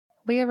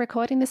We are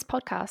recording this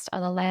podcast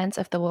on the lands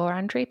of the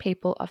Wurundjeri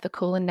people of the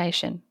Kulin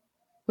Nation.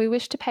 We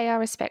wish to pay our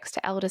respects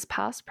to elders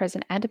past,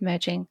 present and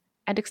emerging,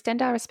 and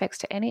extend our respects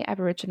to any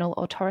Aboriginal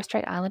or Torres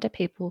Strait Islander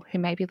people who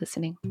may be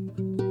listening.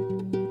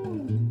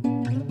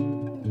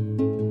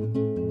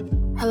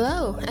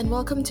 Hello, and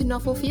welcome to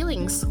Novel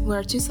Feelings,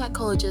 where two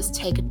psychologists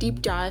take a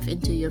deep dive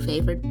into your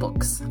favorite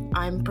books.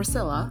 I'm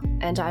Priscilla.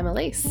 And I'm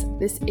Elise.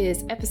 This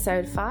is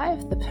episode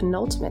 5, the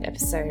penultimate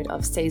episode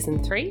of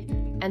season 3,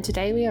 and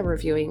today we are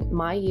reviewing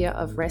My Year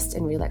of Rest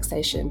and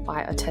Relaxation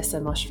by Ottessa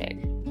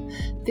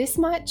Moshfegh. This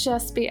might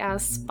just be our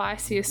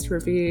spiciest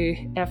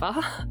review ever,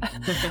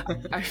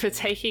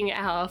 overtaking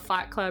our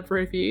Fight Club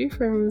review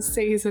from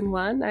season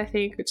 1, I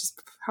think, which is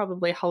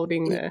probably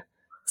holding the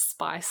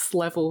spice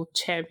level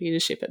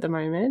championship at the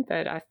moment.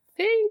 But I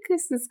think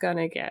this is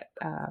going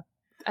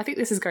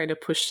to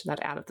push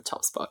that out of the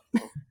top spot.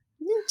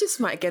 It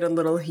just might get a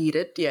little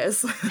heated,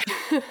 yes.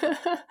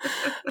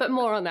 But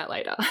more on that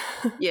later.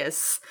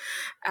 Yes.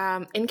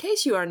 In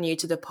case you are new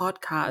to the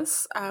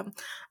podcast,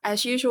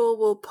 as usual,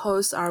 we'll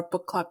post our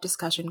book club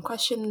discussion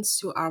questions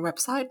to our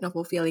website,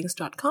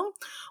 novelfeelings.com,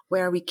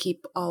 where we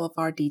keep all of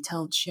our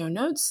detailed show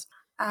notes.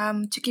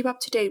 To keep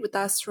up to date with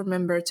us,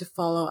 remember to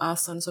follow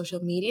us on social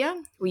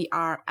media. We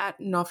are at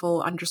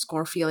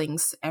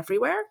novel_feelings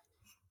everywhere.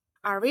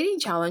 Our reading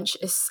challenge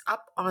is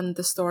up on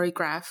the story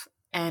graph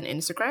and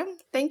Instagram.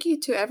 Thank you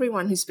to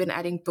everyone who's been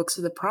adding books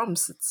to the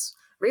prompts. It's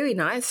really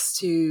nice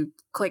to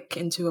click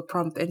into a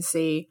prompt and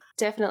see.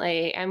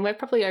 Definitely. And we're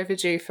probably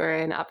overdue for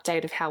an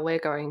update of how we're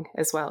going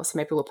as well. So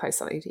maybe we'll post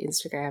something to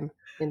Instagram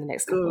in the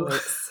next couple of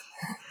weeks.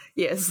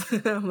 Yes.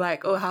 I'm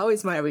like, how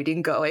is my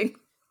reading going?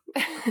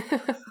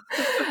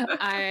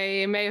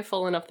 I may have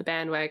fallen off the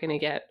bandwagon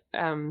again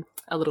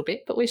a little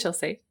bit, but we shall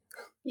see.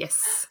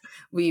 Yes,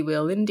 we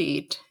will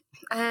indeed.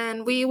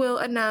 And we will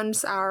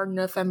announce our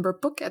November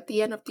book at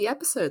the end of the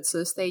episode,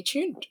 so stay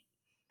tuned.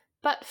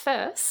 But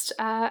first,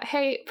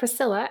 hey,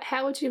 Priscilla,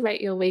 how would you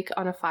rate your week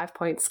on a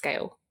 5-point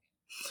scale?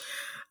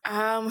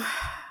 I've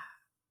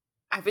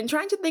been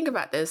trying to think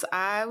about this.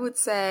 I would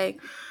say,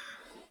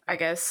 I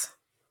guess,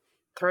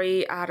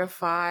 3 out of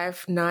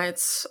 5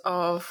 nights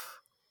of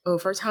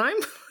overtime.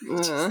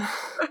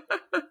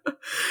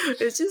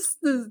 It's just,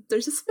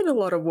 there's just been a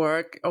lot of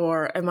work,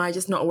 or am I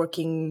just not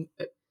working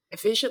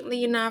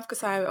efficiently enough?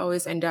 Because I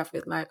always end up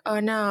with like, oh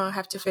no, I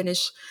have to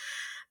finish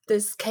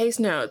this case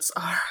notes,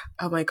 or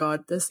oh my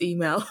god, this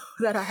email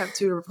that I have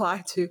to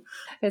reply to.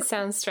 It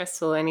sounds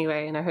stressful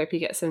anyway, and I hope you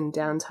get some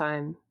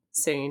downtime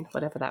soon,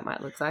 whatever that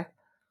might look like.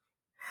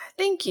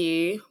 Thank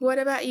you. What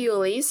about you,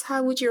 Elise?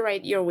 How would you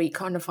rate your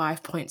week on a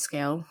 5-point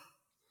scale?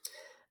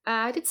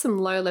 I did some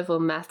low-level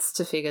maths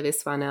to figure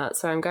this one out,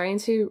 so I'm going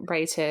to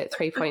rate it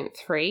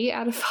 3.3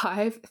 out of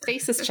 5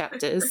 thesis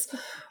chapters,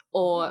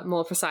 or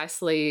more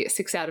precisely,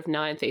 6 out of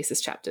 9 thesis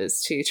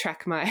chapters to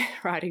track my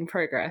writing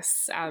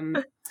progress.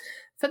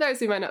 For those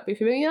who might not be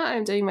familiar,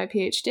 I'm doing my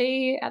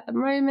PhD at the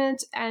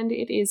moment, and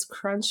it is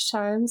crunch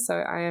time, so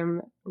I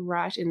am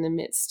right in the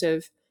midst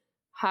of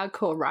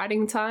hardcore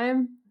writing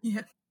time.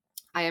 Yeah.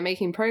 I am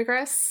making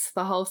progress.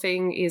 The whole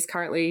thing is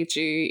currently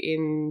due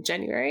in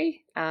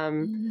January.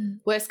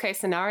 Worst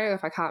case scenario,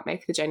 if I can't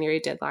make the January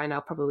deadline,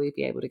 I'll probably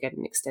be able to get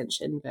an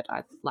extension, but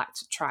I'd like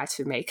to try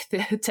to make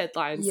the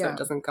deadline so it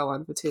doesn't go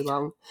on for too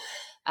long.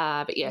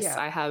 But yes,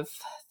 I have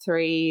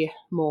 3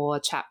 more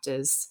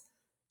chapters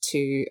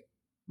to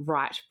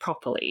write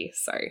properly.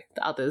 So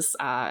the others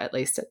are at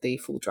least at the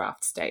full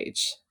draft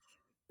stage.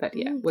 But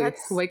yeah,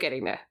 we're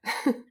getting there.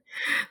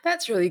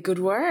 That's really good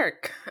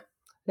work.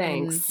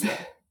 Thanks.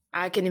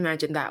 I can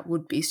imagine that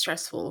would be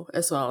stressful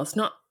as well. It's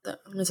not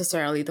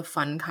necessarily the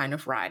fun kind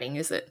of writing,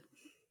 is it?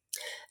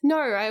 No,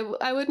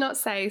 I would not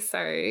say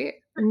so.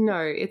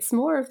 No, it's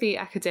more of the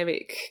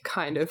academic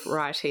kind of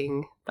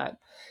writing, but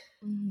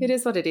it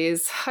is what it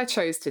is. I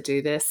chose to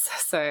do this,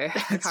 so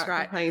I can't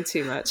complain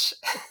too much.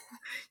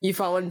 You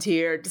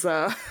volunteered,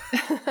 so.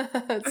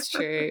 That's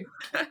true.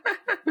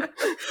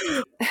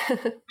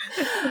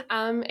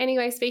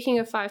 Anyway, speaking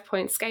of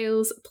 5-point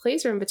scales,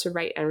 please remember to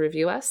rate and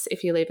review us.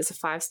 If you leave us a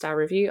 5-star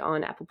review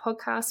on Apple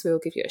Podcasts, we'll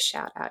give you a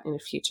shout out in a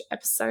future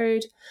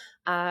episode.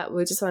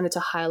 We just wanted to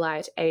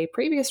highlight a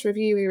previous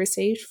review we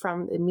received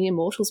from the Mere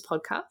Mortals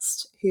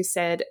podcast, who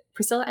said,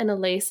 Priscilla and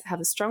Elise have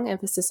a strong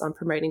emphasis on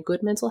promoting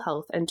good mental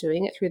health, and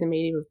doing it through the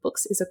medium of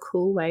books is a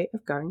cool way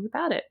of going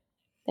about it.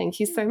 Thank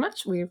you so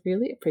much. We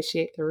really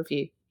appreciate the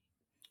review.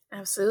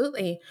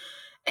 Absolutely.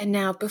 And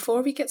now,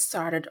 before we get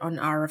started on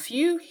our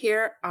review,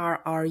 here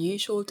are our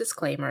usual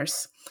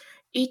disclaimers.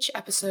 Each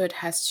episode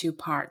has 2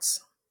 parts.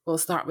 We'll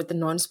start with the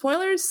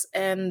non-spoilers,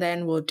 and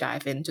then we'll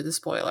dive into the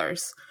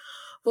spoilers.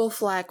 We'll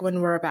flag when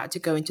we're about to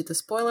go into the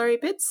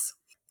spoilery bits.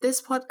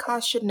 This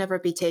podcast should never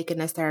be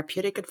taken as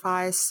therapeutic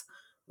advice.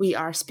 We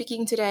are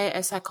speaking today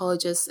as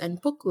psychologists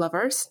and book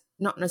lovers,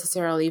 not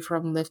necessarily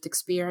from lived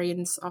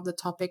experience of the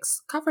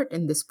topics covered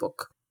in this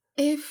book.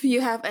 If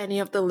you have any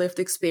of the lived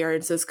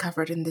experiences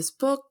covered in this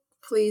book,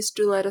 please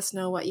do let us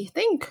know what you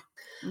think.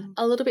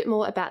 A little bit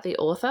more about the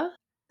author.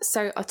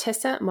 So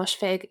Ottessa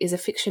Moshfegh is a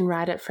fiction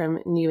writer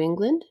from New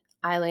England.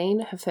 Eileen,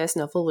 her first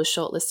novel, was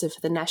shortlisted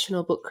for the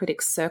National Book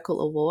Critics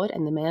Circle Award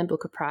and the Man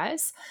Booker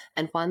Prize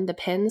and won the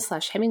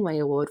PEN/Hemingway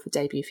Award for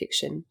debut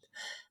fiction.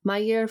 My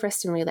Year of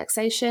Rest and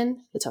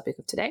Relaxation, the topic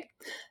of today,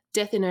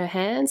 Death in Her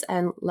Hands,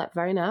 and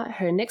Lapvona,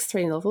 her next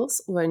 3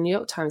 novels, were New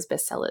York Times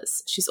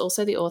bestsellers. She's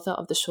also the author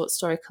of the short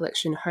story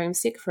collection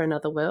Homesick for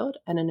Another World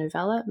and a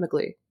novella,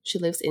 Maglue. She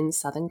lives in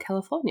Southern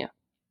California.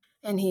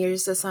 And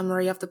here's the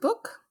summary of the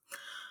book.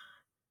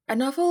 A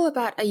novel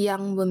about a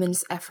young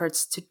woman's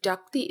efforts to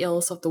duck the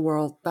ills of the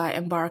world by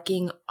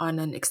embarking on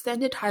an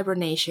extended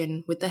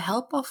hibernation with the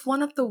help of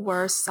one of the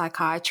worst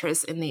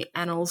psychiatrists in the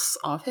annals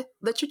of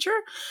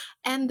literature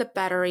and the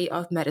battery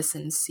of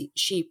medicines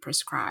she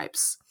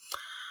prescribes.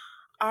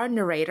 Our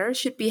narrator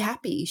should be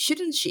happy,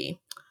 shouldn't she?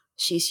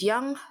 She's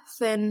young,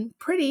 thin,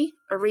 pretty,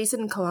 a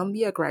recent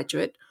Columbia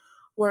graduate,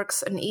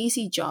 works an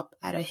easy job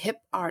at a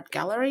hip art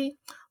gallery,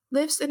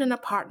 lives in an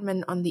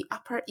apartment on the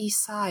Upper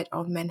East Side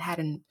of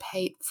Manhattan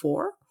paid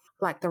for,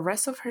 like the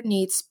rest of her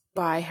needs,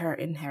 by her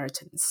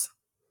inheritance.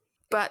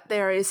 But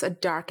there is a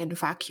dark and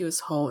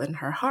vacuous hole in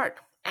her heart,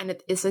 and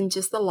it isn't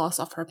just the loss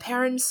of her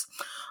parents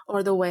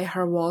or the way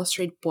her Wall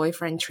Street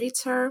boyfriend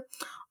treats her.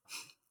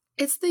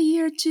 It's the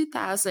year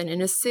 2000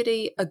 in a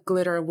city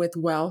aglitter with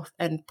wealth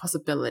and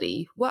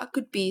possibility. What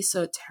could be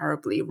so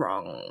terribly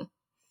wrong?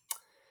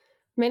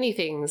 Many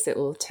things it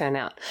will turn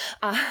out.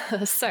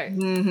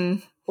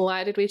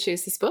 Why did we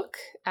choose this book?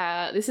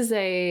 This is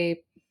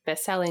a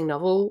best-selling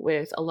novel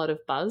with a lot of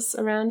buzz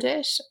around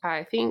it.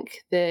 I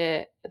think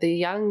the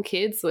young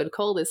kids would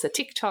call this a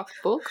TikTok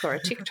book or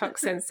a TikTok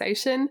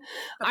sensation.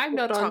 I'm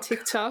not on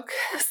TikTok,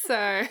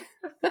 so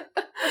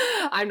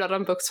I'm not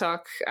on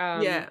BookTok.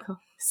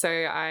 So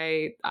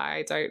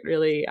I don't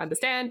really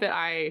understand, but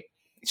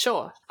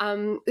sure.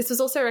 This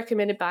was also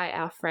recommended by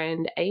our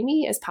friend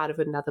Amy as part of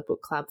another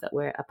book club that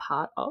we're a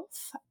part of.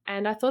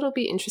 And I thought it would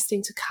be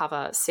interesting to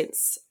cover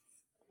since,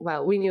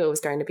 well, we knew it was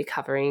going to be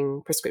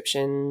covering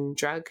prescription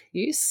drug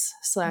use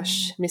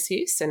 /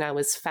 misuse. And I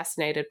was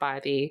fascinated by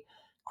the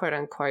quote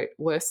unquote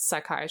worst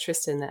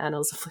psychiatrist in the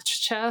annals of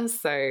literature.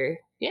 So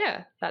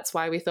yeah, that's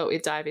why we thought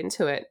we'd dive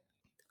into it.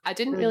 I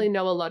didn't really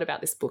know a lot about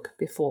this book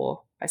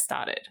before I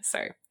started.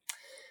 So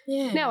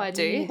now I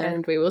do,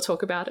 and we will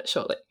talk about it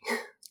shortly.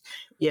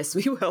 Yes,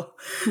 we will.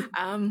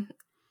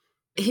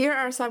 Here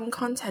are some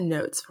content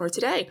notes for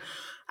today.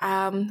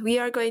 We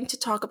are going to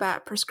talk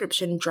about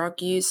prescription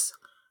drug use,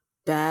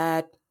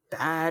 bad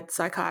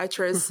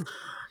psychiatrists,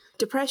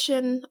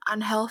 depression,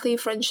 unhealthy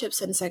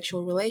friendships and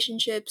sexual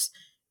relationships,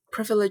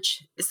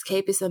 privilege,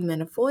 escapism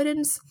and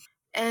avoidance,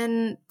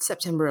 and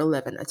September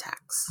 11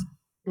 attacks.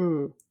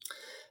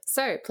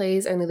 So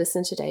please only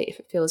listen today if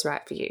it feels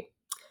right for you.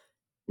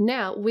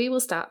 Now we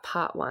will start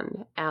part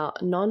 1, our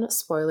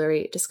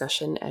non-spoilery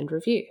discussion and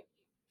review.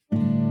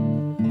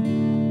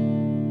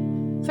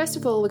 First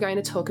of all, we're going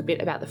to talk a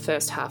bit about the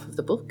first half of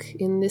the book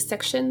in this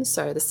section,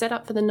 so the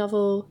setup for the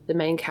novel, the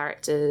main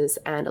characters,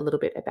 and a little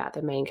bit about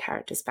the main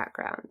character's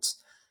background.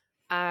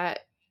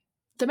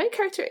 The main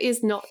character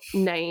is not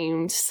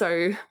named,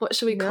 so what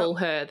should we call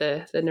her?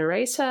 The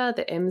narrator,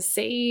 the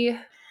MC,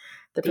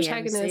 the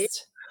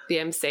protagonist? The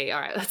MC.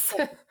 All right,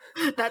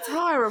 That's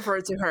how I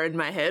refer to her in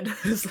my head.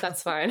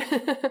 That's fine.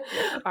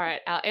 All right,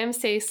 our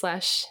MC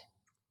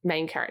 /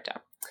 main character.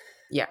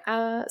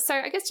 Yeah. So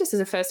I guess just as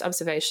a first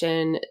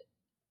observation,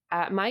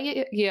 My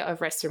Year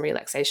of Rest and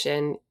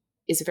Relaxation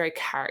is a very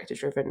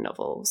character-driven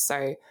novel.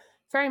 So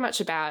very much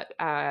about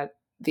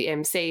the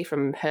MC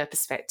from her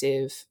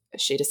perspective.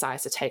 She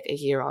decides to take a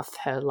year off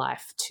her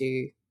life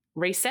to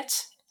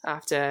reset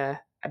after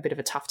a bit of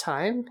a tough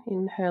time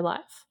in her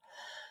life.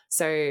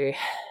 So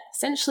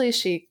essentially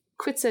she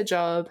quits her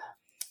job,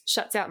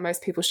 shuts out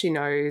most people she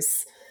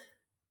knows,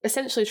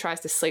 essentially tries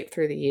to sleep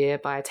through the year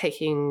by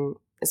taking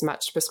as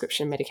much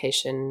prescription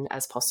medication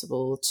as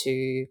possible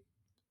to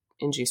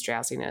induce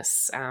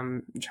drowsiness,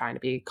 trying to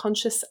be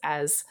conscious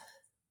as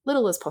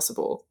little as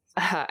possible.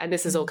 And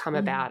this has all come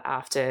about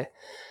after,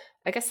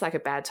 I guess, like a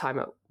bad time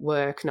at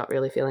work, not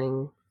really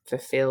feeling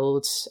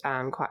fulfilled,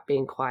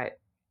 being quite,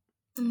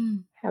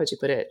 how would you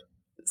put it?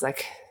 It's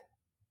like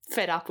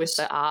fed up with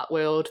the art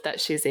world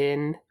that she's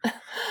in.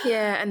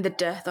 Yeah, and the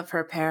death of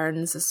her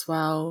parents as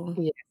well.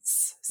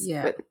 Yes.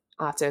 Yeah. But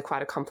after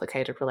quite a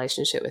complicated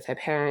relationship with her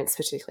parents,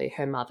 particularly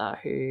her mother,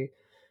 who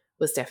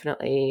was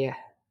definitely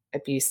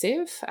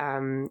abusive,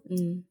 and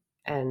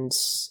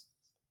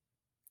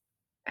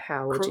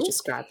how would you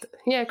describe that?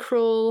 Yeah,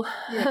 cruel.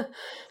 Yeah.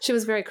 She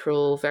was very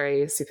cruel,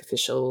 very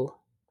superficial.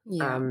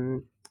 Yeah.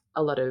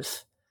 A lot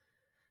of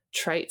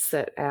traits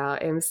that our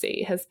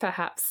MC has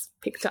perhaps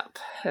picked up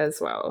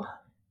as well.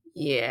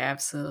 Yeah,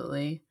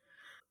 absolutely.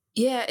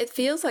 Yeah, it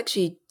feels like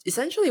she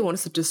essentially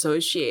wants to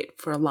dissociate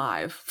from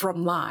life,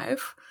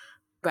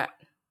 but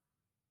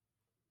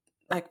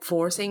like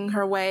forcing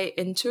her way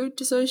into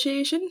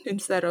dissociation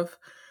instead of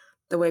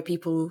the way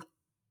people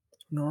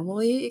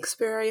normally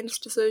experience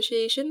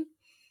dissociation.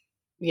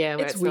 Yeah,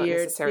 where it's weird.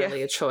 Not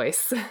necessarily a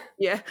choice.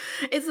 Yeah,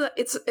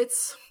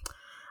 it's.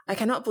 I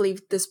cannot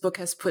believe this book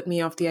has put me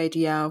off the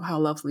idea of how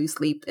lovely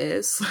sleep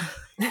is.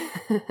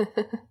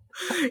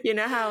 You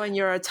know how when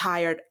you're a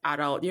tired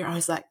adult, you're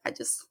always like, I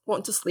just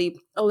want to sleep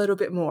a little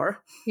bit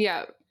more.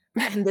 Yeah.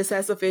 And this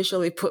has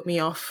officially put me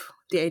off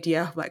the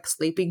idea of like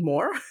sleeping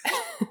more.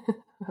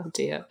 Oh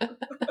dear.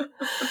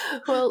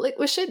 Well, like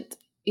we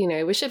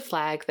should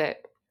flag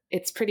that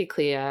it's pretty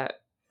clear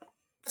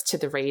to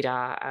the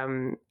reader,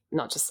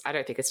 not just, I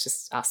don't think it's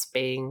just us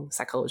being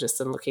psychologists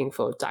and looking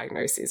for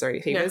diagnoses or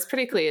anything, but it's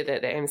pretty clear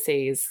that the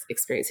MC is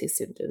experiencing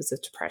symptoms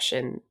of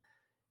depression,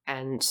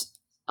 and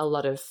a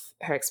lot of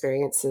her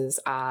experiences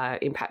are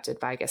impacted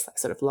by, I guess, like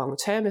sort of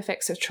long-term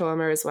effects of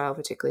trauma as well,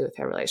 particularly with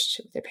her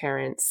relationship with her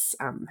parents,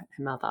 her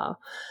mother.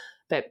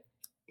 But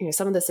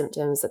some of the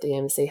symptoms that the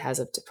MC has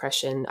of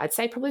depression, I'd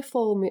say probably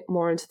fall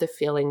more into the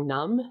feeling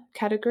numb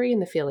category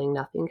and the feeling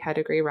nothing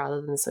category,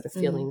 rather than sort of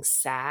feeling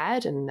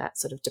sad and that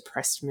sort of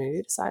depressed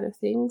mood side of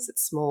things.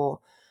 It's more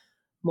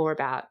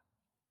about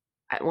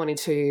wanting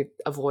to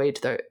avoid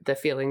the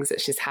feelings that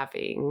she's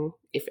having,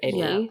 if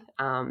any,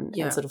 and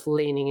sort of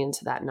leaning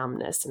into that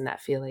numbness and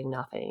that feeling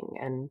nothing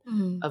and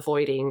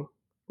avoiding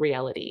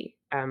reality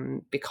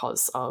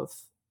because of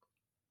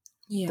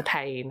the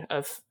pain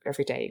of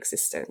everyday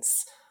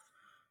existence.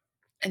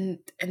 And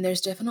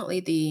there's definitely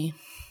the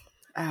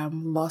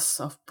loss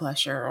of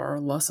pleasure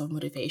or loss of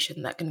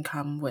motivation that can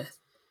come with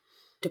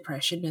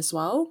depression as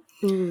well.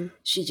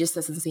 She just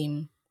doesn't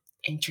seem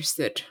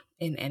interested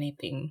in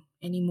anything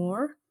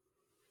anymore.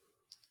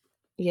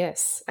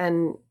 Yes,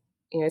 and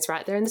it's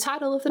right there in the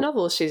title of the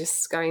novel.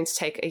 She's going to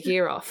take a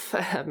year off,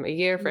 a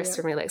year of rest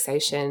and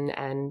relaxation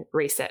and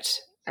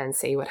reset and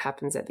see what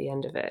happens at the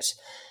end of it.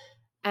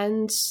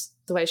 And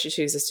the way she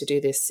chooses to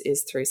do this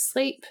is through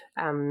sleep.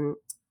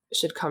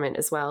 Should comment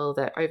as well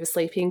that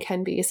oversleeping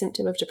can be a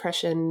symptom of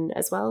depression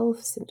as well,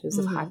 symptoms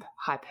of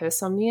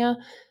hypersomnia.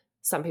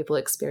 Some people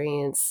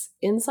experience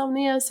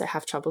insomnia, so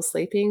have trouble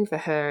sleeping. For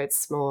her,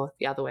 it's more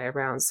the other way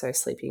around, so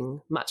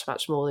sleeping much,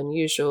 much more than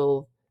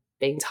usual,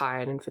 being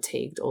tired and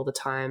fatigued all the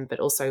time, but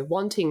also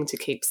wanting to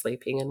keep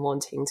sleeping and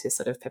wanting to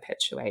sort of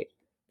perpetuate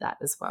that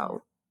as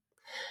well.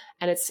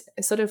 And it's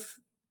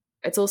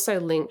also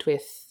linked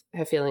with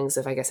her feelings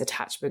of, I guess,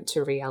 attachment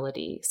to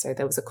reality. So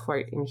there was a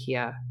quote in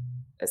here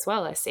as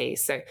well, I see.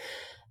 So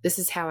this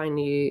is how I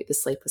knew the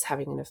sleep was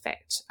having an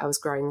effect. I was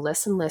growing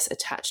less and less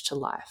attached to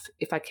life.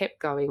 If I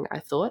kept going, I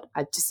thought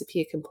I'd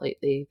disappear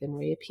completely, then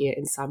reappear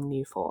in some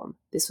new form.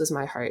 This was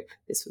my hope.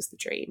 This was the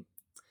dream.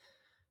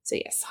 So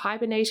yes,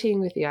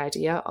 hibernating with the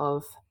idea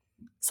of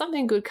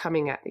something good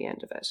coming at the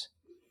end of it.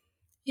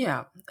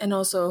 Yeah, and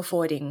also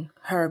avoiding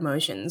her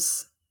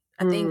emotions.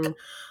 I think,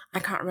 I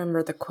can't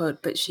remember the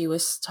quote, but she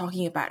was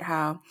talking about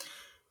how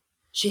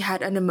she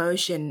had an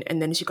emotion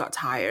and then she got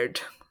tired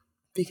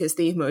because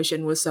the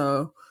emotion was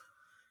so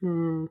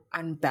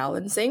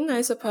unbalancing,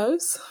 I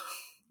suppose.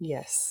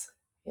 Yes.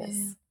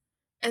 Yeah.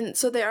 And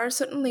so there are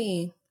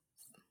certainly,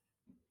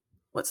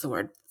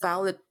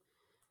 valid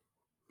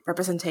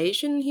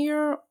representation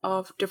here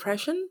of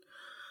depression,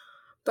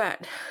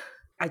 but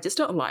I just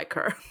don't like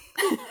her.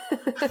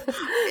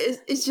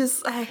 It's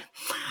just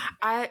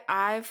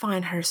I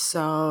find her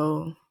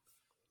so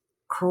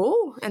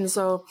cruel and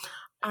so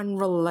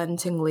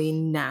unrelentingly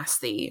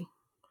nasty,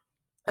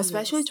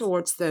 especially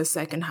towards the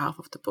second half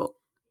of the book.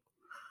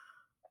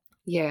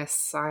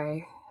 Yes,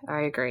 I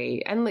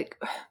agree. And like,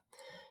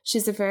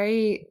 she's a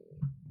very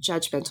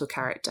judgmental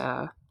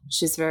character.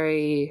 She's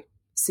very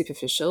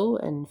superficial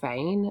and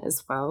vain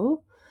as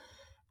well.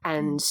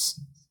 And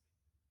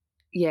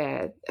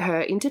yeah,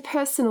 her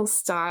interpersonal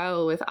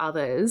style with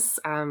others,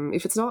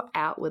 if it's not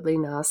outwardly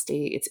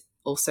nasty, it's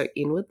also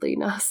inwardly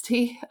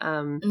nasty.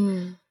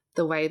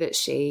 The way that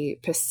she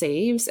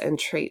perceives,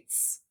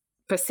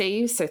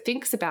 so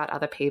thinks about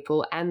other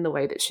people, and the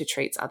way that she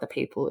treats other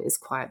people is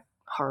quite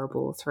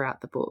horrible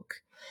throughout the book.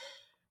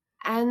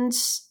 And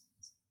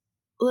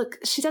look,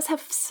 she does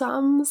have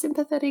some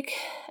sympathetic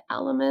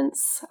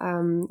elements.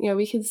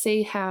 We can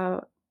see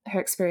how her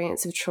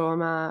experience of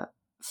trauma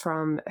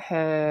from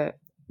her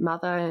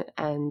mother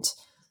and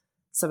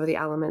some of the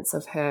elements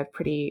of her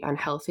pretty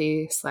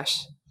unhealthy /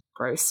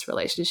 gross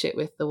relationship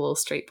with the Wall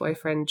Street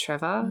boyfriend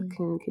Trevor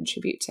can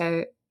contribute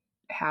to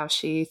how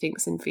she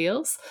thinks and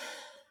feels.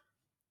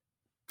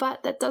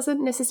 But that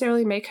doesn't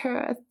necessarily make her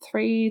a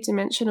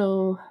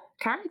three-dimensional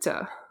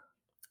character.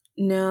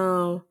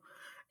 No,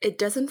 it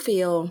doesn't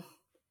feel,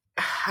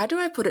 how do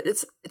I put it?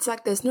 It's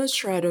like there's no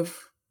shred of,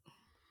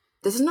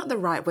 this is not the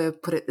right way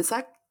of put it. It's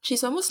like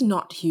she's almost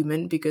not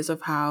human because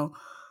of how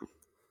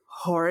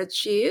horrid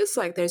she is.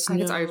 Like there's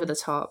it's over the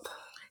top.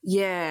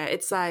 Yeah,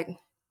 it's like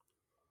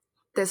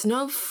there's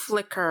no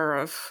flicker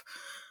of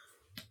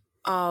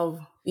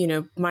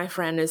my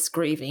friend is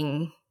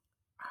grieving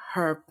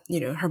her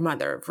her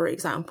mother, for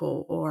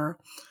example, or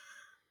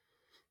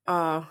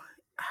I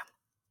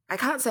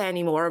can't say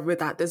any more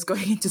without this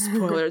going into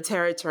spoiler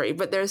territory,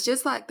 but there's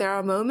just like there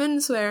are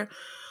moments where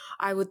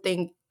I would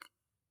think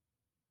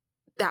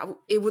that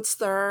it would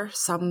stir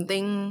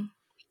something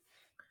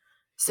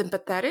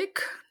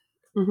sympathetic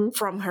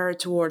from her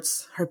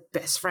towards her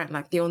best friend,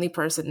 like the only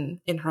person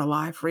in her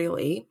life,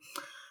 really.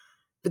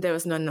 But there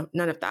was none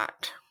of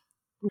that.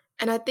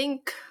 And I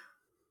think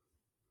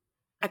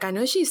like, I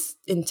know she's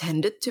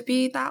intended to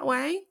be that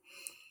way,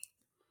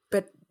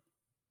 but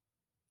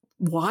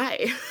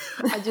why?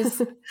 I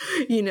just,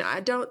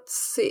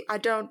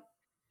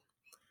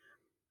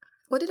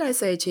 what did I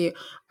say to you?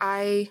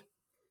 I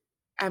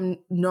am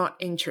not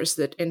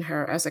interested in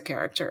her as a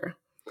character.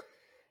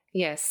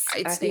 Yes,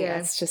 I think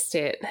that's just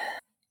it.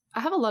 I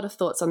have a lot of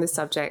thoughts on this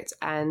subject,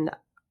 and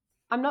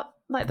I'm not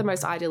like the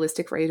most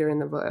idealistic reader in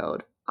the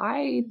world.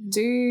 I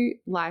do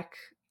like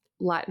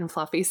light and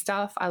fluffy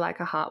stuff. I like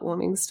a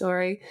heartwarming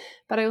story,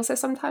 but I also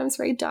sometimes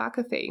read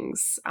darker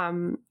things.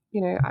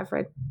 I've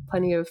read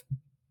plenty of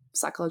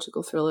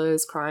psychological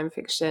thrillers, crime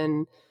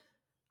fiction,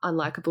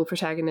 unlikable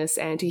protagonists,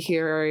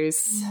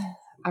 anti-heroes.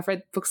 I've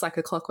read books like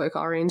A Clockwork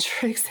Orange,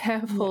 for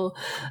example.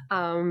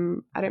 I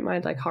don't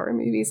mind like horror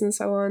movies and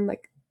so on.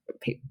 Like,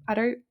 I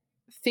don't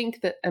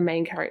think that a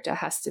main character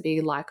has to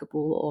be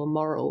likable or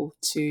moral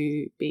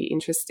to be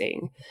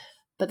interesting.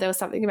 But there was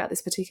something about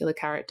this particular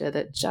character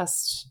that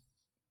just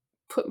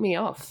put me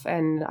off,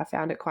 and I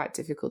found it quite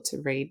difficult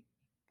to read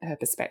her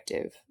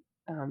perspective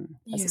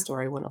as the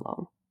story went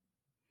along.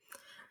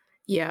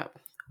 Yeah.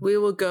 We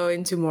will go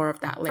into more of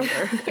that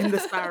later in the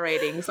star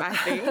ratings, I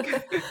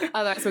think.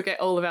 Otherwise, we'll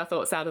get all of our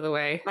thoughts out of the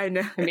way. I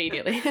know.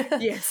 Immediately.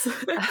 Yes.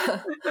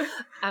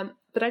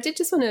 But I did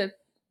just want to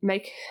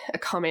make a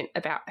comment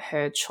about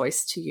her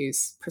choice to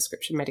use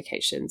prescription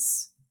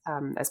medications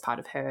as part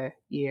of her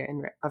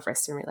year of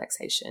rest and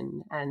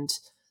relaxation. And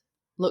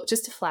look,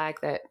 just to flag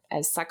that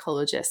as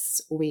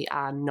psychologists, we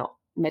are not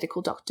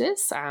medical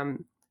doctors.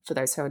 For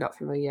those who are not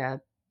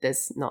familiar,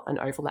 there's not an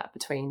overlap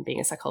between being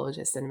a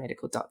psychologist and a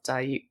medical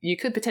doctor. You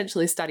could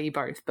potentially study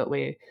both, but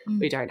we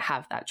don't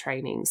have that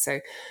training. So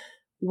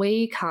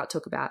we can't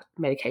talk about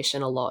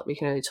medication a lot. We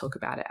can only talk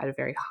about it at a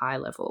very high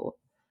level.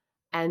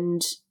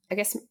 And I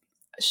guess I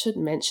should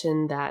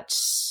mention that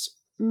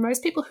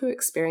most people who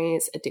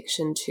experience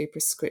addiction to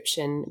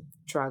prescription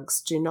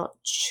drugs do not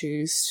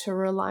choose to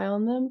rely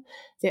on them.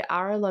 There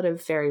are a lot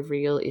of very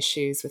real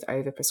issues with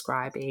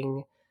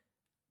overprescribing,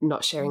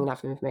 not sharing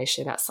enough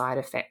information about side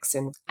effects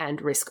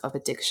and risk of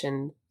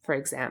addiction, for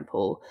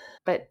example.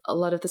 But a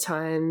lot of the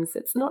times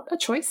it's not a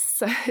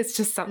choice. It's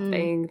just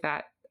something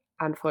that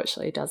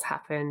unfortunately does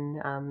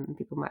happen.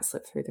 People might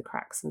slip through the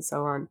cracks and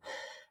so on.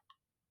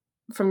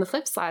 From the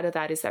flip side of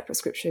that is that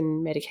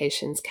prescription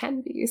medications can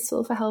be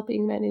useful for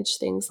helping manage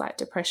things like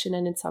depression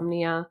and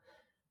insomnia,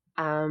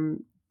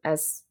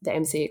 as the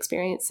MC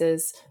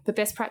experiences. But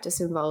best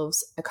practice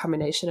involves a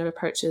combination of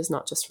approaches,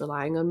 not just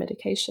relying on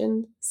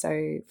medication.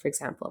 So, for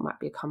example, it might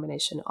be a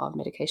combination of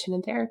medication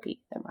and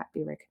therapy that might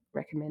be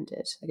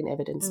recommended, like an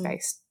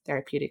evidence-based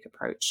therapeutic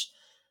approach.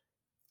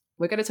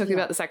 We're going to talk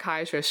about the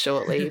psychiatrist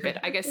shortly,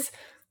 but I guess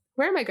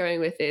where am I going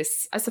with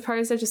this? I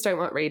suppose I just don't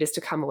want readers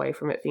to come away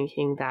from it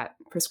thinking that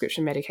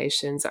prescription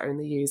medications are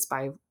only used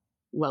by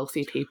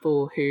wealthy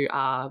people who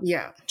are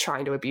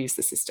trying to abuse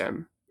the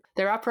system.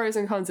 There are pros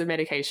and cons of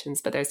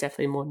medications, but there's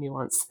definitely more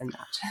nuance than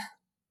that.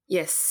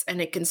 Yes, and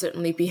it can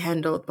certainly be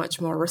handled much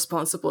more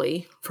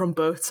responsibly from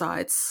both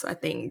sides, I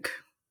think.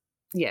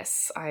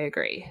 Yes, I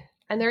agree.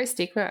 And there is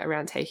stigma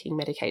around taking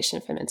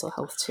medication for mental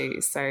health too.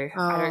 So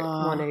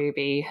I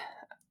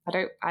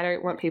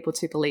don't want people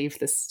to believe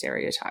the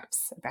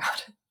stereotypes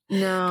about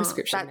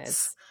prescription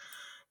meds.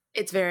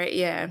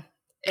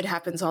 It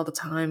happens all the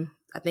time,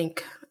 I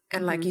think.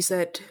 And like you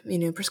said,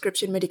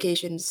 prescription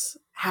medications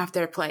have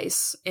their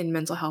place in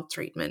mental health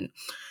treatment.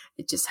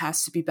 It just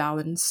has to be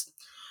balanced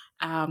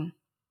and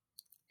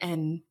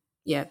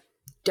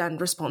done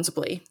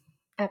responsibly.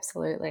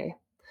 Absolutely.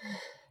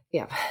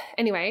 Yeah.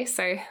 Anyway,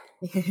 so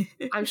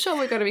I'm sure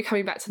we're going to be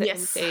coming back to the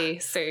MC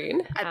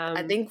soon.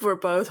 I think we're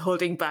both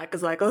holding back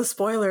as like,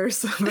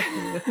 spoilers.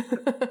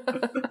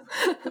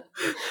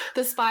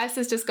 The spice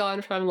has just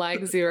gone from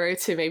like 0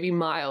 to maybe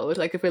mild.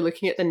 Like if we're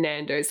looking at the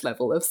Nando's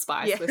level of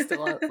spice,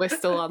 we're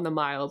still on the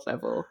mild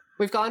level.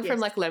 We've gone from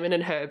like lemon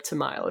and herb to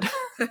mild.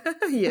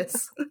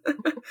 Yes.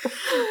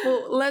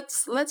 Well,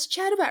 let's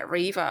chat about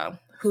Riva,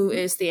 who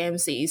is the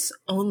MC's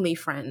only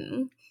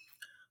friend,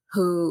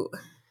 who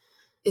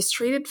is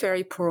treated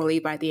very poorly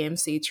by the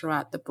MC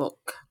throughout the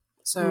book.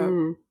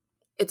 So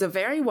it's a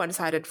very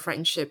one-sided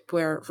friendship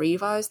where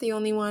Riva is the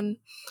only one,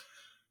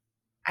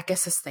 I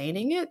guess,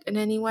 sustaining it in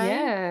any way.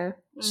 Yeah.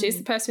 She's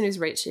the person who's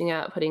reaching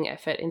out, putting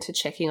effort into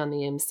checking on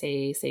the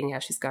MC, seeing how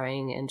she's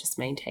going, and just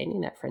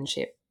maintaining that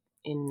friendship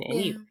in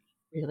any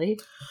really.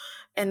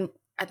 And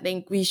I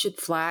think we should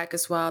flag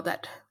as well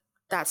that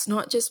that's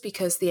not just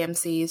because the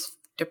MC is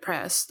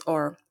depressed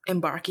or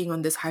embarking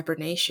on this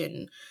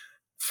hibernation.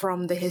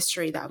 From the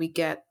history that we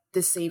get,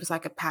 this seems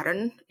like a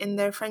pattern in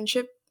their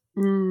friendship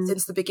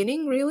since the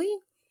beginning, really.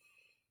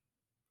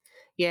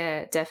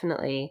 Yeah,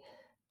 definitely.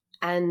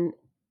 And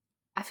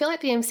I feel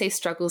like the MC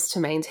struggles to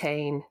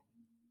maintain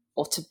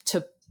or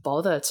to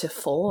bother to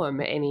form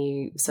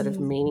any sort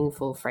of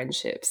meaningful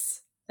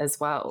friendships as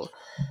well,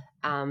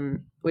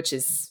 which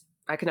is,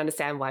 I can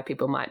understand why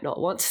people might not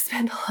want to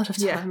spend a lot of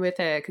time with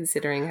her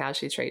considering how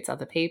she treats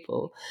other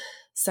people.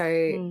 So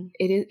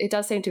it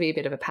does seem to be a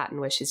bit of a pattern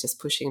where she's just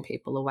pushing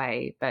people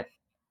away. But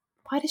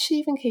why does she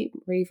even keep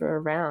Riva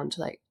around?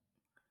 Like,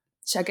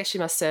 I guess she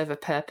must serve a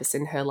purpose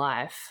in her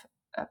life.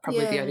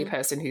 Probably the only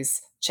person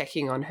who's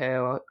checking on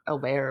her or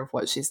aware of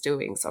what she's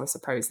doing. So I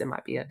suppose there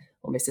might be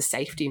almost a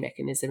safety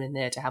mechanism in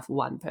there to have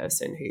one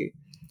person who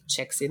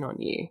checks in on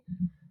you.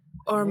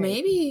 Or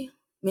maybe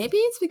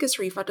it's because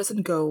Riva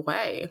doesn't go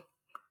away.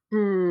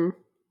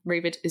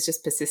 Riva is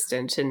just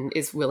persistent and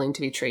is willing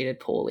to be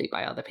treated poorly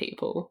by other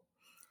people.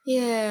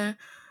 Yeah.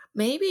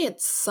 Maybe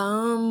it's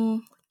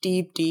some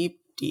deep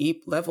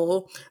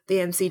level the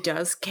MC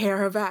does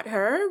care about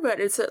her, but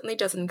it certainly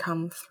doesn't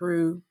come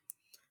through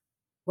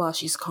while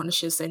she's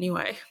conscious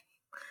anyway.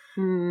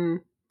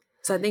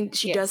 So I think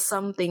she does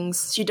some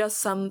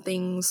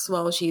things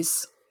while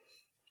she's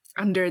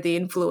under the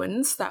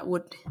influence that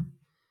would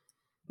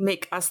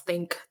make us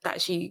think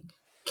that she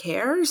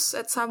cares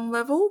at some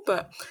level,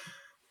 but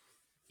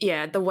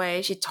yeah, the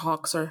way she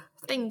talks or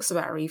thinks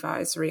about Riva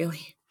is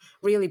really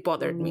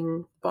bothered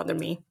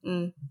me.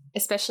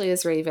 Especially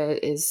as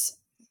Riva is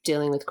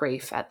dealing with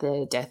grief at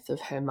the death of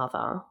her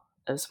mother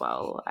as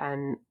well.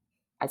 And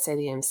I'd say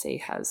the MC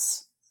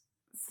has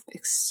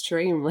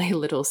extremely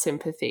little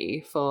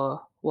sympathy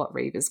for what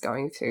Riva's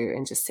going through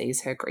and just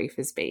sees her grief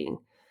as being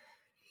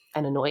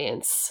an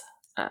annoyance,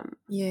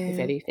 if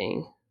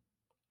anything.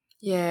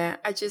 Yeah,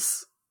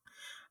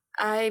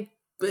 I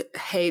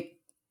hate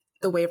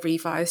the way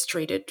Riva is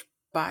treated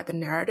by the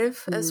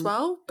narrative as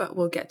well, but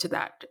we'll get to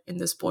that in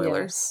the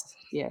spoilers.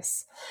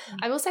 Yes.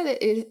 I will say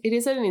that it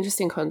is an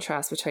interesting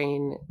contrast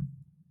between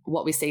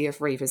what we see of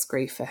Riva's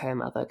grief for her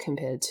mother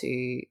compared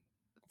to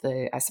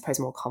the, I suppose,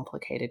 more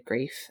complicated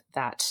grief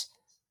that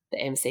the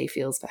MC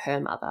feels for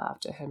her mother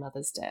after her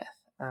mother's death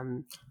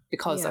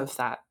because of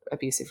that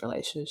abusive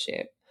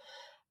relationship.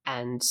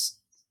 And,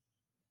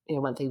 you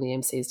know, one thing the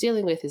MC is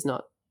dealing with is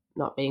not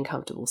being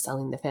comfortable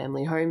selling the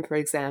family home, for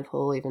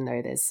example, even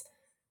though there's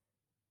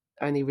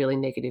only really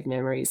negative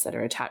memories that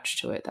are attached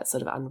to it, that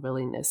sort of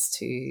unwillingness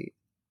to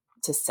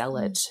sell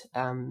it.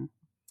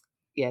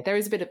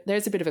 There's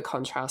a bit of a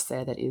contrast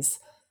there that is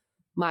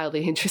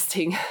mildly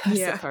interesting, I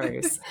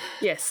suppose.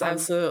 Yes,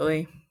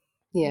 absolutely.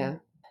 Yeah.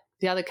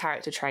 The other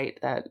character trait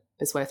that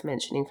is worth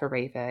mentioning for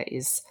Riva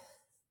is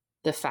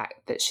the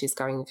fact that she's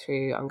going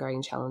through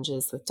ongoing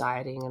challenges with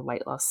dieting and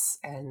weight loss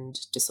and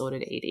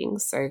disordered eating.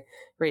 So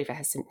Riva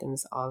has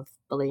symptoms of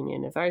bulimia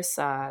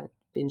nervosa,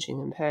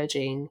 binging and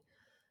purging.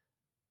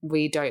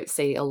 We don't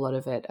see a lot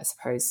of it, I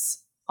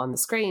suppose, on the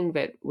screen,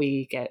 but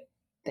we get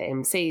the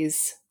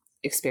MC's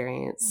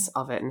experience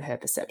of it and her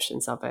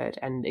perceptions of it,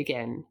 and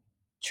again,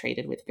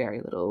 treated with very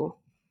little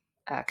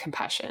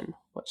compassion,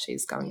 what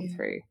she's going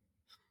through.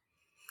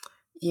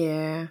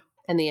 Yeah.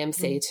 And the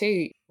MC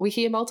too, we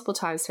hear multiple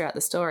times throughout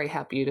the story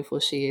how beautiful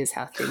she is,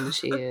 how thin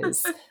she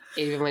is.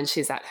 Even when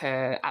she's at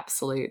her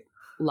absolute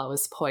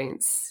lowest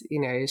points, you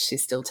know, she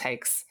still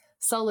takes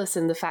solace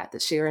in the fact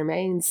that she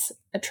remains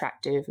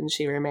attractive and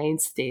she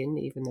remains thin,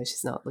 even though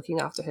she's not looking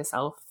after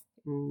herself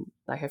in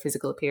like her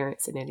physical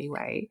appearance in any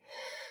way.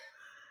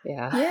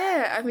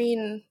 Yeah, I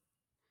mean,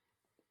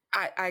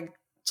 I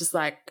just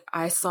like,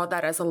 I saw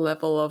that as a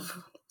level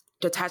of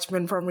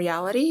detachment from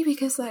reality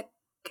because, like,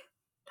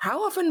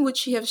 how often would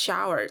she have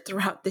showered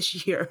throughout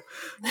this year?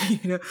 You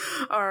know,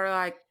 or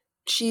like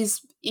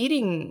she's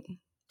eating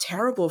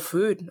terrible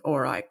food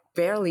or like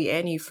barely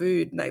any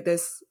food. Like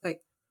this,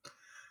 like,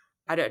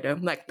 I don't know,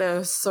 like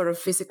the sort of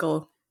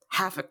physical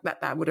havoc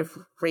that would have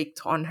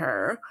wreaked on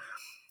her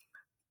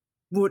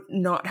would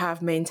not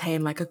have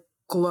maintained like a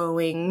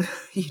glowing,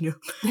 you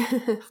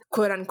know,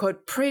 quote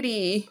unquote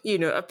pretty, you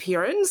know,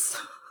 appearance.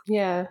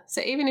 Yeah.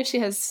 So even if she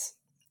has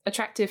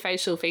attractive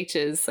facial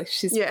features, like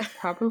she's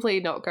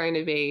probably not going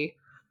to be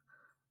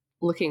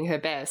looking her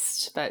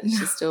best, but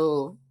she's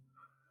still,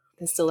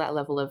 there's still that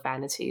level of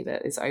vanity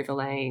that is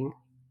overlaying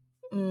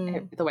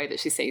the way that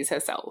she sees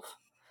herself.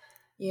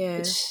 Yeah.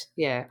 Which,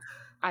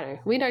 I don't know.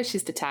 We know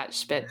she's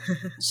detached, but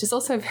she's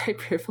also very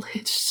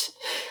privileged.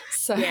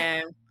 So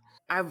yeah,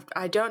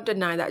 I don't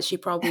deny that she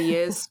probably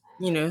is,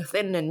 you know,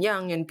 thin and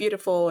young and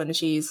beautiful, and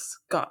she's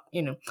got,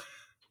 you know,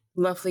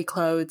 lovely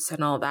clothes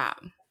and all that.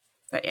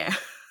 But yeah,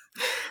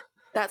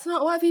 that's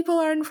not why people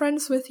aren't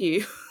friends with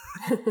you.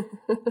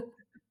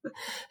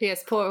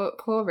 Yes,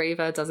 poor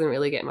Riva doesn't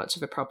really get much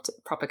of a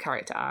proper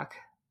character arc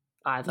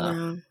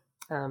either.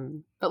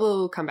 No. But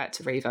we'll come back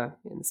to Riva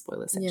in the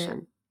spoiler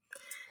section.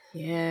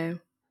 Yeah.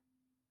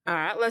 All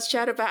right, let's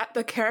chat about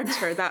the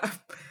character that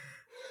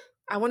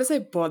I want to say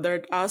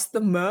bothered us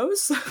the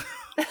most.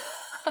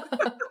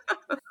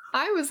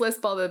 I was less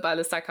bothered by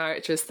the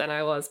psychiatrist than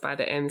I was by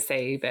the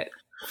MC, but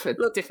for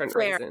different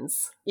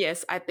reasons.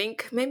 Yes, I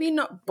think maybe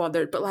not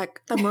bothered, but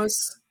like the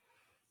most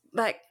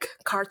like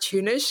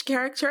cartoonish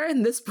character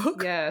in this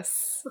book.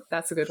 Yes,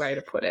 that's a good way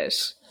to put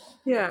it.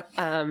 Yeah.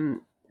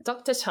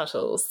 Dr.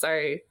 Tuttle.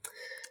 So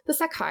the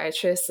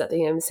psychiatrist that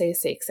the MC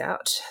seeks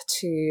out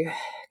to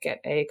get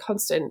a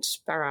constant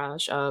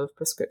barrage of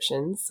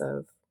prescriptions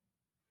of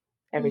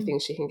everything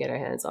she can get her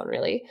hands on,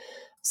 really.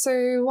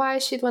 So why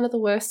is she one of the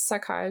worst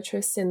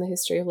psychiatrists in the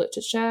history of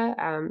literature?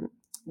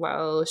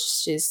 Well,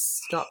 she's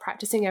not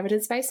practicing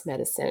evidence-based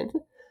medicine.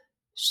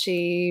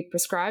 She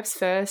prescribes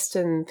first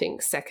and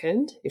thinks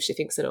second, if she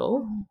thinks at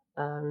all.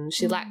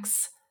 She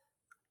lacks,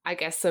 I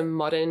guess, a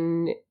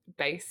modern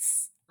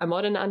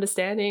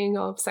understanding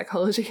of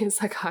psychology and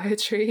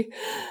psychiatry.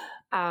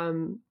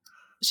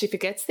 She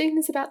forgets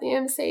things about the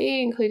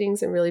MC, including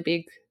some really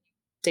big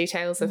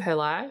details of her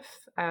life.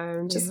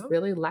 Just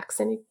really lacks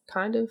any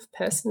kind of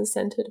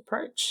person-centered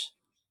approach.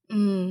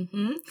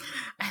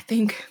 I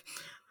think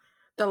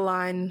the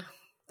line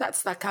that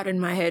stuck out in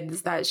my head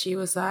is that she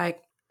was like,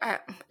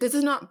 this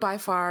is not by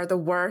far the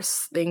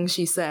worst thing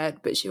she said,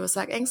 but she was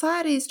like,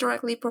 anxiety is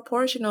directly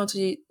proportional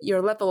to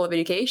your level of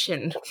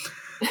education.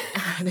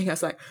 I think I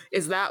was like,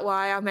 is that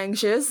why I'm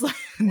anxious? Like,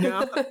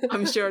 no,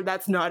 I'm sure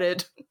that's not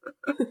it.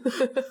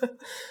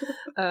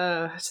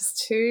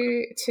 Just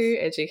too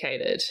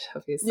educated,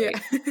 obviously.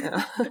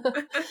 Yeah.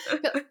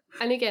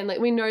 And again,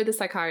 like, we know the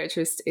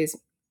psychiatrist is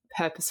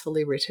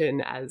purposefully written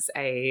as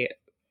a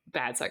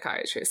bad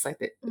psychiatrist. Like,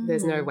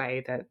 there's no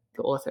way that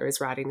the author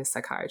is writing the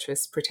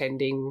psychiatrist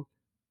pretending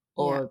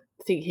or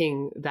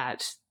thinking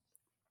that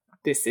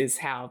this is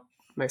how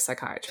most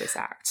psychiatrists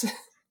act.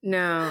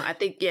 No, I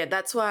think,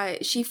 that's why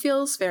she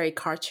feels very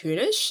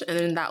cartoonish, and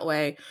in that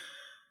way,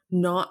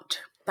 not,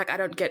 like, I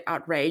don't get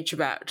outraged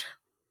about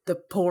the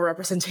poor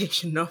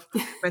representation of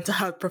mental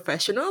health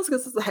professionals,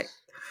 because it's like,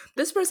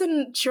 this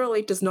person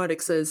surely does not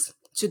exist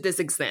to this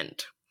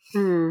extent.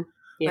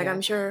 Like,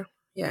 I'm sure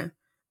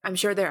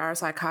there are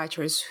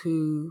psychiatrists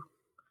who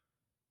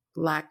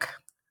lack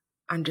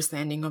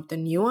understanding of the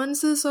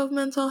nuances of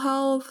mental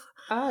health.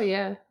 Oh,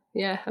 yeah.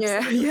 Yeah,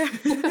 absolutely.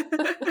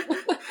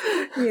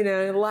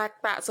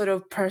 Lack that sort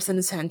of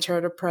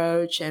person-centered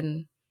approach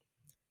and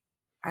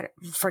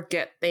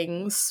forget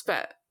things.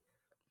 But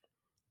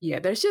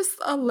there's just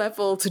a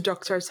level to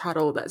Dr.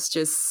 Tuttle that's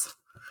just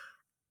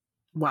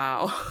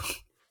wow.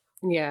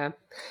 Yeah.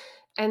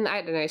 And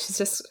I don't know, she's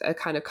just a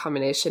kind of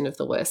combination of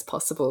the worst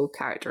possible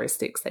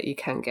characteristics that you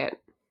can get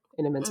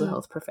in a mental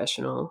health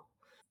professional.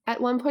 At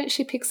one point,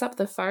 she picks up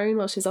the phone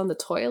while she's on the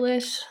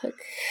toilet.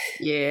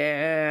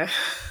 Yeah.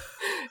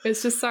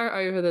 It's just so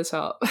over the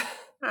top.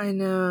 I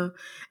know.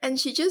 And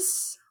she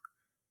just,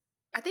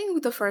 I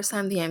think the first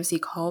time the MC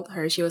called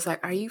her, she was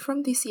like, are you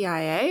from the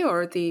CIA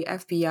or the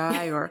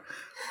FBI? Or,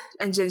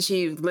 and then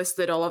she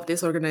listed all of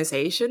these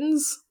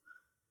organizations.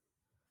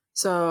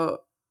 So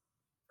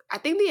I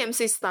think the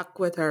MC stuck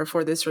with her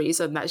for this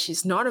reason, that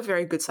she's not a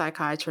very good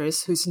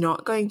psychiatrist who's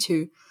not going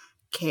to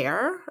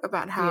care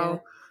about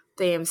how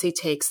the MC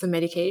takes the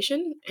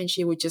medication, and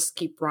she would just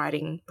keep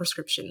writing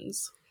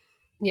prescriptions.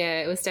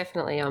 Yeah, it was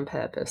definitely on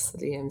purpose.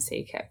 The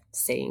MC kept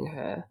seeing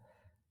her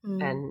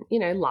and,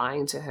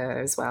 lying to her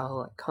as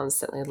well, like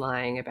constantly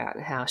lying about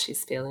how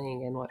she's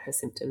feeling and what her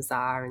symptoms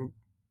are, and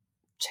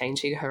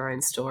changing her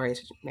own story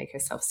to make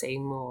herself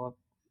seem more,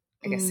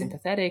 I guess,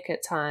 sympathetic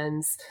at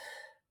times.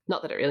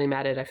 Not that it really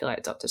mattered. I feel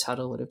like Dr.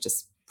 Tuttle would have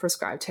just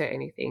prescribed her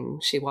anything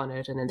she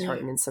wanted and then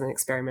thrown in some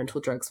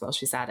experimental drugs while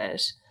she's at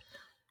it.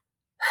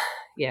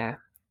 Yeah.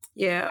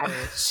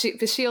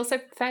 But she also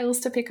fails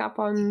to pick up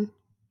on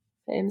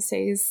the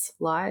MC's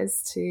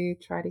lies to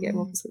try to get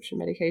more prescription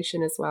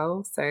medication as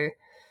well. So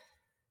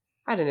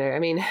I don't know. I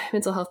mean,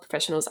 mental health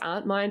professionals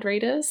aren't mind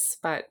readers,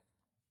 but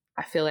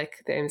I feel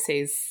like the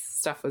MC's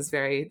stuff was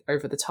very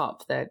over the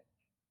top, that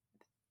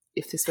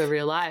if this were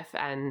real life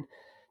and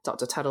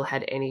Dr. Tuttle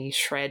had any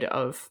shred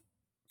of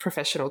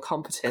professional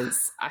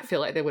competence, I feel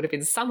like there would have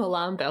been some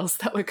alarm bells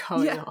that were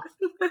going off.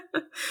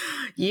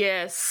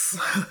 Yes,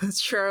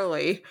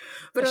 surely.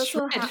 But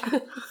also,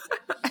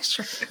 it's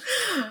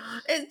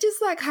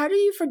just like, how do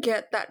you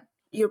forget that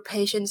your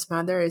patient's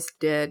mother is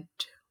dead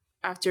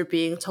after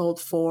being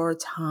told 4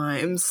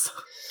 times?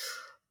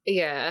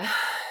 Yeah.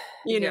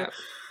 know,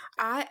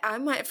 I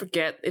might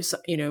forget if,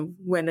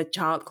 when a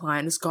child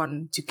client has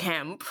gone to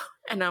camp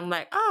and I'm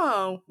like,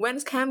 oh,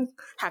 when's camp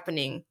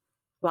happening?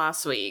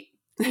 Last week,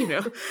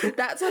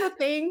 that sort of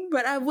thing.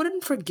 But I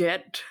wouldn't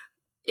forget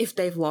if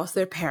they've lost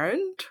their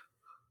parent.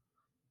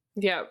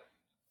 Yeah,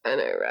 I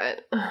know,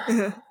 right?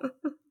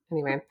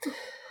 Anyway.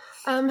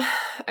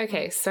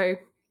 Okay, so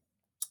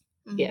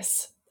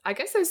yes, I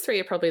guess those 3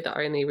 are probably the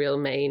only real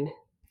main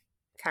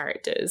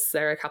characters.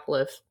 There are a couple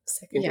of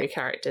secondary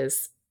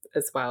characters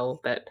as well,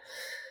 but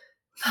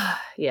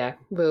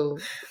we'll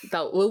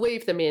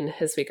weave them in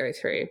as we go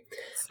through.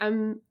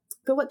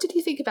 But what did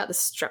you think about the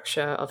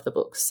structure of the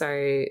book?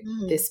 So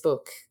this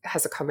book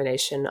has a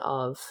combination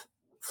of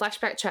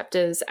flashback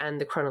chapters and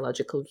the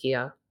chronological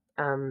year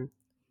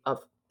of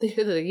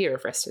the year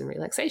of rest and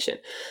relaxation.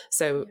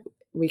 So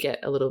we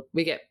get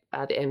the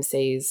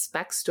MC's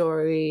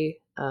backstory,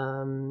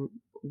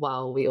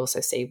 while we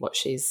also see what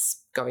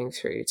she's going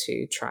through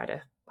to try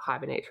to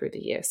hibernate through the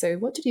year. So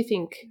what did you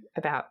think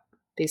about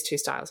these 2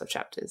 styles of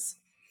chapters?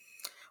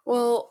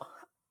 Well,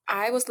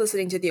 I was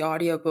listening to the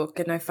audiobook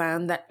and I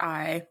found that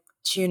I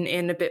tune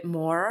in a bit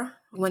more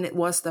when it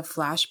was the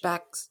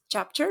flashback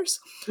chapters.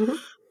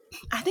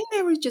 I think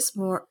they were just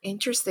more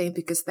interesting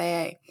because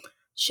they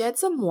shed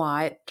some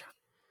light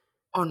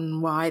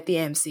on why the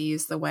MC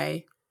is the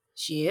way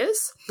she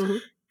is.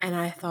 And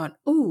I thought,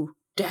 ooh,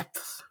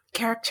 depth.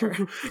 character.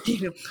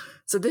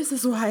 So this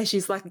is why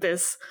she's like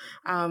this.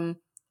 I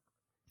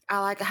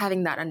like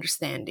having that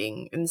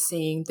understanding and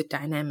seeing the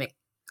dynamic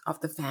of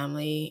the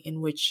family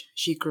in which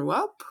she grew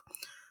up.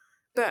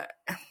 But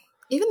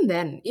even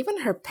then,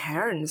 even her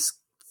parents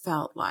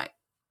felt like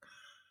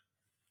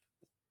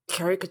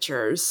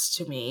caricatures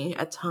to me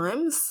at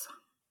times.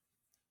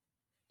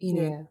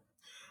 Yeah.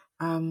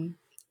 And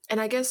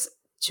I guess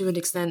to an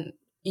extent,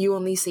 you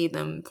only see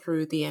them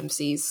through the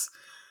MC's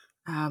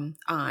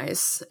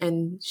eyes,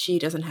 and she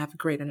doesn't have a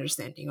great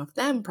understanding of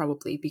them,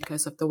 probably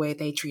because of the way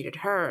they treated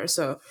her.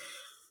 So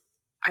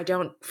I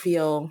don't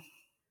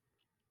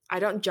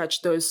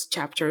judge those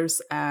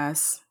chapters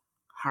as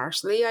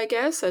harshly, I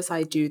guess, as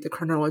I do the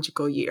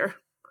chronological year.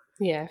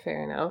 Yeah,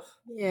 fair enough.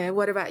 Yeah,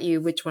 what about you?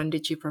 Which one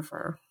did you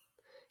prefer?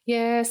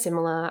 Yeah,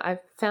 similar. I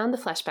found the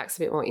flashbacks a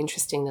bit more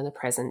interesting than the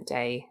present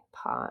day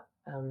part.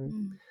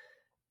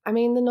 I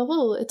mean, the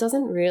novel, it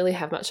doesn't really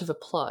have much of a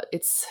plot.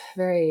 It's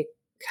very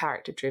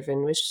character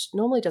driven, which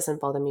normally doesn't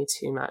bother me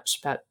too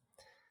much. But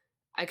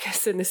I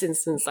guess in this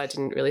instance, I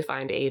didn't really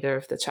find either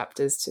of the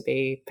chapters to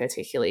be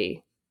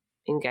particularly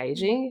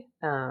engaging.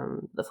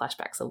 The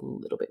flashbacks a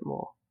little bit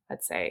more,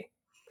 I'd say.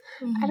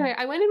 Anyway,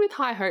 I went in with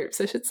high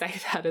hopes, I should say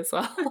that as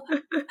well.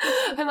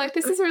 I'm like,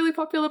 this is a really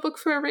popular book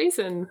for a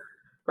reason,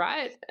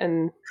 right?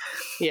 And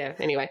yeah,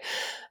 anyway.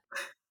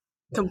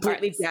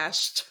 Completely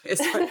dashed.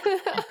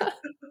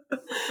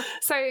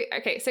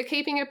 So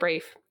keeping it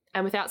brief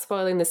and without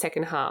spoiling the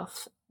second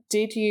half,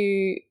 did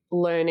you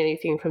learn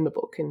anything from the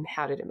book and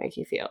how did it make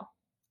you feel?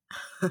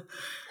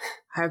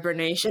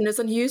 Hibernation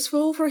isn't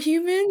useful for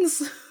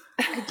humans,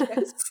 I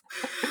guess.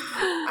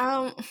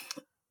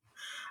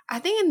 I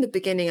think in the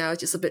beginning I was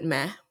just a bit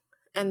meh.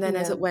 And then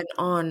as it went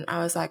on, I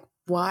was like,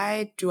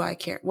 why do I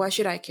care? Why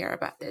should I care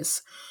about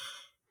this?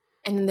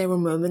 And then there were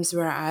moments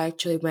where I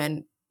actually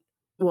went,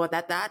 well,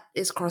 that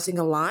is crossing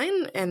a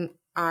line, and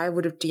I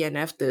would have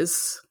DNF'd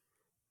this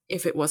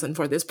if it wasn't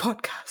for this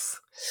podcast.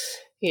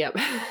 Yep.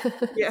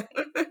 Yeah.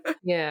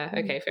 Yeah.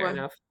 Okay. Fair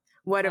enough.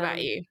 What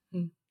about you?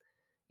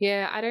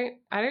 Yeah, I don't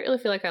really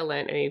feel like I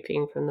learned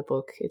anything from the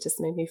book. It just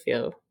made me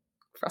feel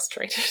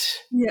frustrated.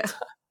 Yeah.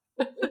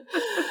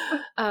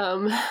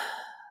 All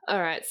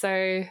right.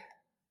 So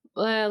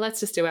let's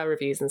just do our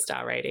reviews and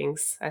star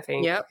ratings, I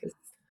think. Yep.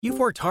 You've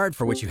worked hard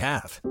for what you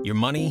have. Your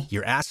money,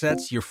 your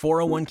assets, your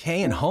 401k,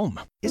 and home.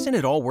 Isn't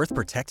it all worth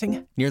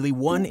protecting? Nearly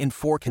 1 in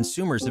 4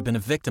 consumers have been a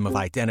victim of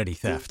identity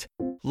theft.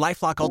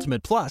 LifeLock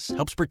Ultimate Plus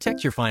helps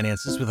protect your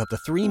finances with up to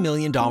 $3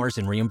 million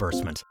in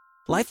reimbursement.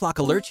 LifeLock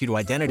alerts you to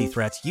identity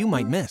threats you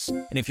might miss.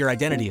 And if your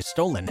identity is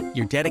stolen,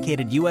 your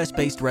dedicated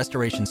U.S.-based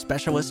restoration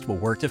specialist will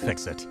work to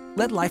fix it.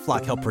 Let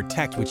LifeLock help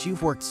protect what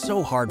you've worked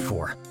so hard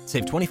for.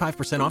 Save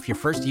 25% off your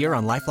first year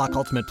on LifeLock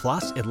Ultimate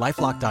Plus at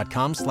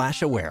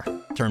LifeLock.com/aware.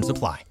 Terms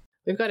apply.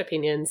 We've got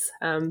opinions.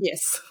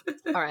 Yes.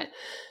 All right.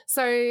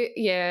 So,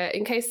 yeah,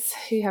 in case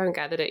you haven't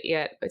gathered it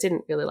yet, I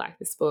didn't really like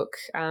this book.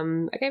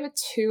 I gave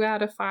it 2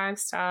 out of 5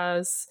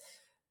 stars,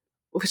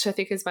 which I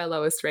think is my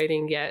lowest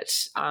rating yet.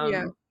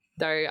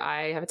 Though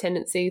I have a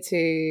tendency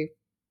to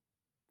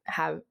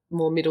have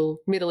more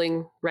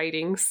middling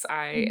ratings.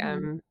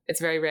 It's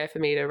very rare for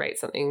me to rate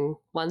something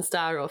 1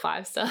 star or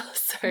 5 stars.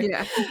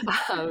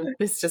 So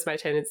this is just my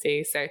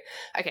tendency. So,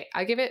 okay,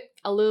 I give it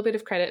a little bit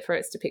of credit for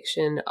its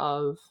depiction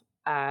of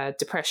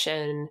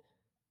depression,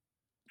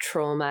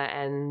 trauma,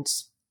 and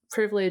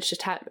privilege,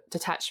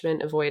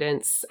 detachment,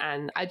 avoidance.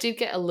 And I did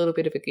get a little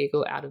bit of a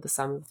giggle out of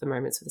some of the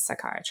moments with the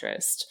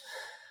psychiatrist.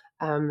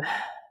 I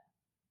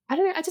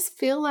don't know. I just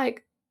feel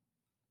like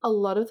a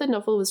lot of the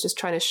novel was just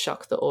trying to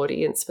shock the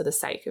audience for the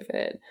sake of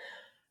it.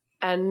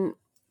 And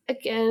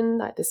again,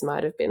 like, this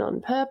might have been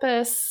on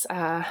purpose.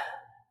 There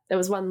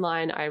was one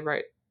line I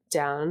wrote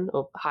down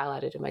or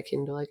highlighted in my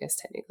Kindle, I guess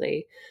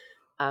technically,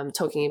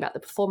 talking about the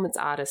performance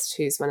artist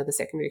who's one of the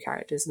secondary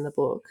characters in the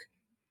book.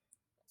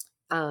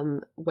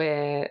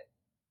 Where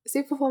is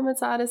he a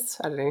performance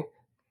artist? I don't know.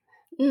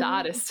 The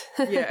artist.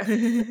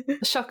 Yeah.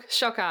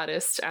 shock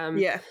artist.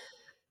 Yeah.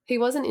 He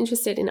wasn't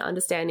interested in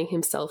understanding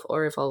himself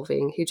or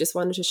evolving. He just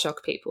wanted to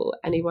shock people,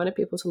 and he wanted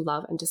people to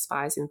love and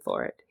despise him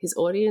for it. His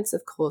audience,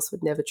 of course,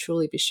 would never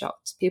truly be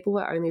shocked. People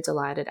were only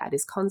delighted at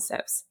his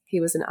concepts.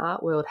 He was an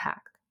art world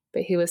hack,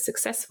 but he was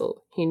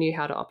successful. He knew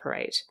how to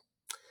operate.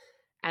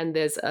 And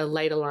there's a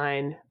later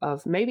line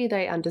of, maybe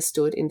they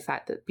understood, in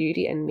fact, that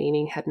beauty and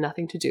meaning had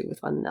nothing to do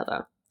with one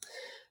another.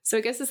 So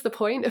I guess it's the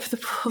point of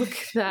the book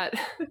that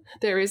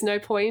there is no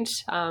point.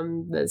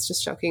 That's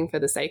just shocking for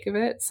the sake of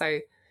it.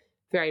 So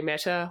very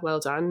meta, well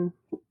done,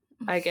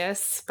 I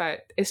guess,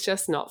 but it's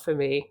just not for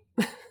me.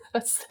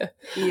 That's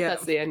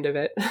the end of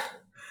it.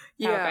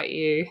 How about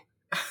you?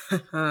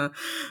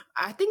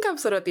 I think I'm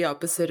sort of the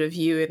opposite of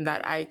you in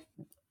that I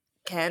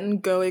can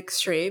go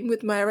extreme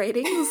with my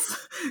ratings.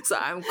 So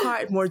I'm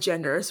quite more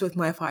generous with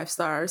my 5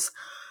 stars.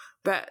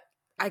 But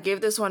I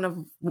gave this one a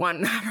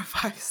 1 out of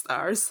 5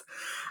 stars.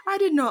 I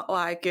did not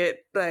like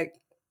it. Like,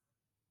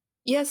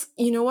 yes,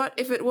 you know what?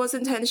 If it was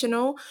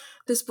intentional,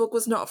 this book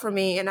was not for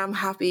me, and I'm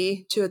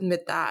happy to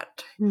admit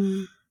that.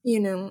 You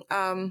know,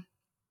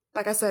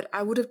 like I said,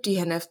 I would have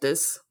DNF'd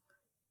this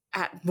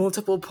at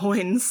multiple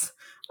points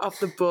of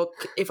the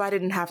book if I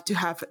didn't have to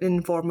have an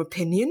informed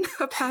opinion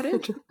about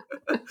it.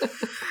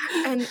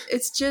 And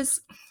it's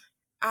just,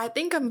 I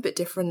think I'm a bit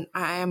different.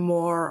 I am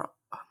more,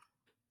 I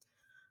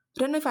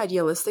don't know if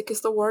idealistic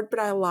is the word, but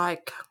I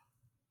like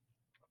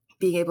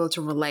being able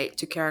to relate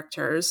to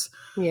characters.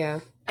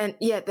 Yeah. And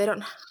yeah,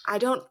 I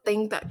don't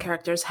think that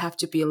characters have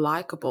to be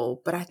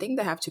likable, but I think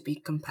they have to be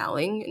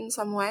compelling in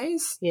some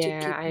ways.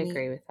 Yeah, I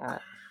agree with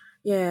that.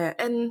 Yeah,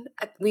 and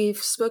we've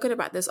spoken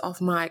about this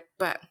off mic,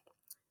 but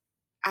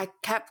I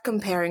kept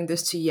comparing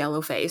this to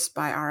Yellowface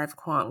by R.F.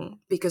 Kuang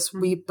because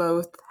we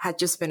both had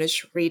just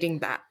finished reading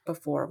that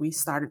before we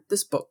started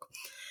this book.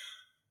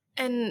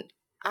 And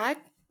I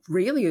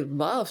really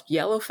loved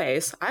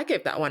Yellowface. I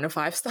gave that one a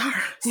 5 star.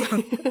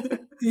 So,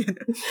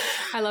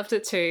 I loved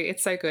it too.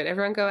 It's so good.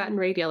 Everyone go out and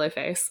read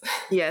Yellowface.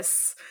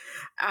 Yes.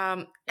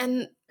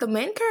 And the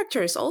main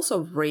character is also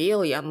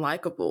really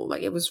unlikable.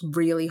 Like, it was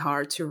really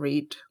hard to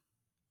read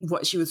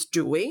what she was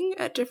doing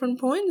at different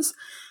points.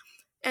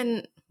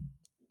 And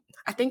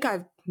I think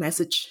I've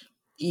messaged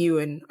you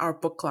in our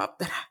book club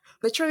that I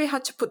literally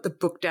had to put the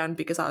book down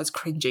because I was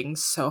cringing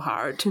so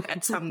hard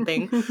at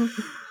something.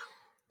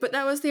 But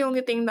that was the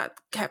only thing that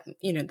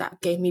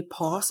that gave me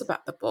pause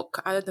about the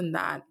book. Other than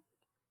that,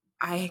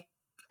 I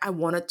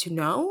wanted to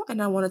know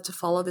and I wanted to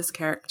follow this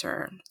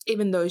character,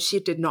 even though she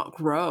did not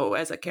grow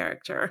as a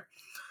character.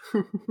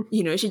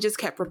 She just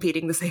kept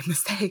repeating the same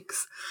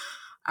mistakes.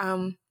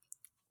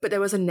 But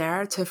there was a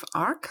narrative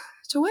arc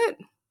to it.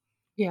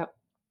 Yep.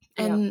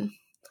 And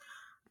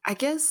I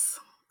guess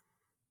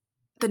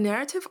the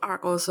narrative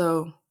arc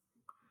also,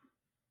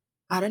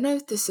 I don't know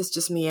if this is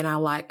just me and I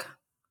like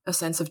a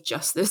sense of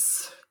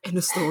justice in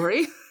a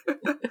story.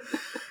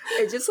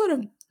 It just sort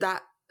of,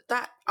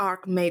 that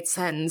arc made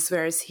sense.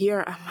 Whereas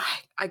here,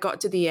 I got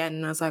to the end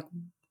and I was like,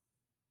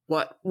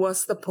 what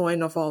was the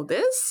point of all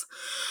this?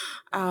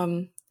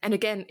 And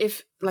again,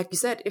 if, like you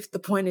said, if the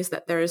point is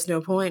that there is no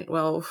point,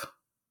 well,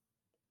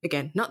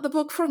 again, not the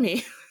book for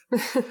me.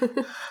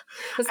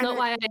 That's not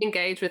why I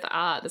engage with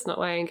art. That's not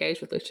why I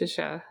engage with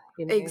literature.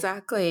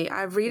 Exactly.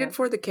 I read it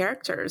for the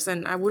characters,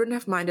 and I wouldn't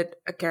have minded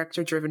a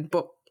character-driven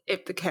book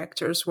if the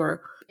characters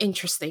were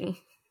interesting.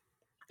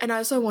 And I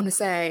also want to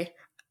say,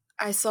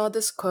 I saw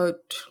this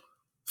quote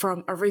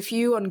from a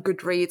review on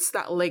Goodreads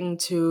that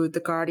linked to The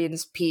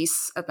Guardian's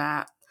piece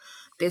about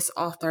this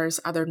author's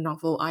other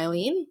novel,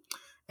 Eileen.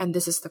 And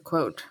this is the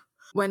quote.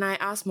 When I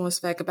asked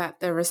Mosvek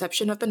about the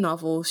reception of the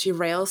novel, she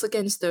rails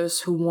against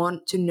those who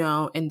want to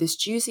know in this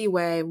juicy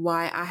way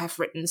why I have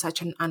written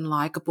such an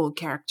unlikable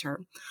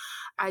character.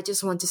 I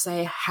just want to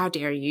say, how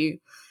dare you?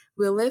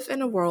 We live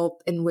in a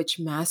world in which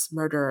mass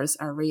murderers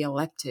are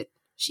re-elected,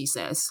 she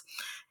says.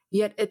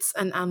 Yet it's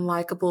an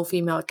unlikable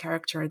female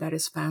character that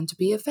is found to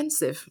be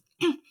offensive.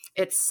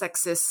 It's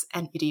sexist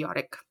and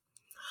idiotic.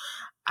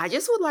 I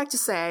just would like to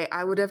say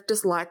I would have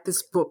disliked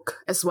this book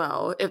as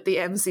well if the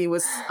MC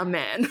was a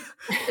man.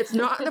 It's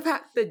not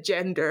about the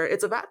gender,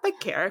 it's about the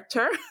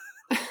character.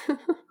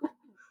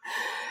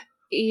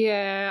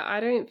 Yeah, I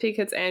don't think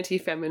it's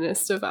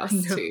anti-feminist of us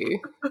to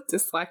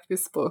dislike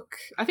this book.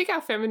 I think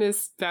our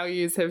feminist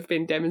values have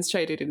been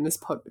demonstrated in this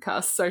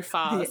podcast so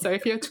far. Yeah. So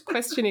if you're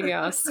questioning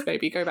us,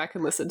 maybe go back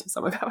and listen to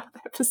some of our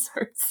other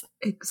episodes.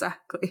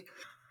 Exactly.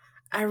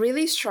 I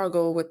really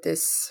struggle with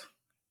this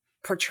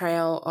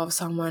portrayal of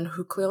someone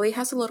who clearly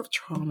has a lot of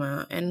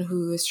trauma and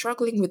who is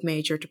struggling with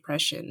major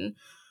depression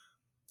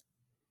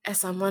as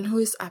someone who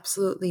is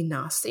absolutely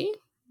nasty.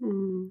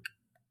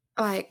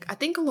 Like, I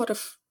think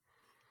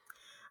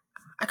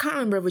I can't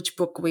remember which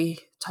book we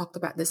talked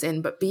about this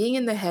in, but being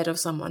in the head of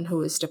someone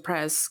who is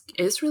depressed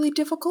is really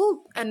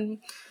difficult, and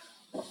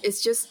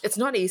it's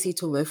not easy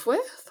to live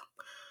with,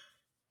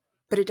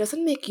 but it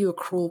doesn't make you a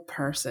cruel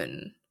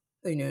person.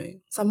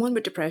 Someone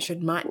with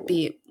depression might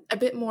be a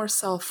bit more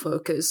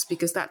self-focused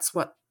because that's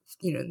what,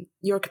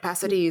 your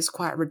capacity is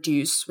quite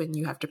reduced when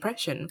you have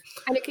depression.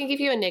 And it can give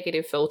you a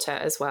negative filter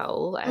as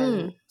well.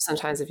 And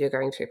sometimes if you're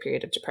going through a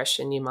period of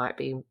depression, you might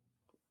be,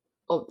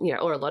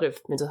 or a lot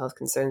of mental health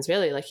concerns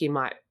really, like you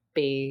might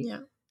be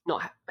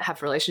not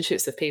have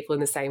relationships with people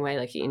in the same way,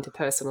 like your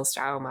interpersonal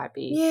style might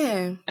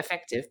be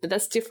effective. But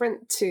that's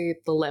different to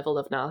the level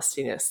of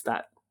nastiness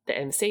that the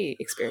MC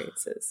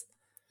experiences.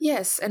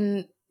 Yes,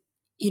 and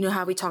you know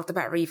how we talked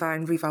about Riva,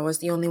 and Riva was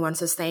the only one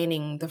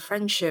sustaining the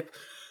friendship.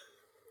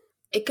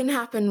 It can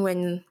happen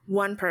when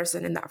one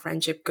person in that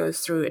friendship goes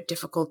through a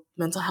difficult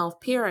mental health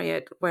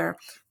period where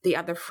the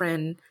other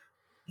friend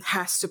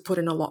has to put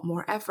in a lot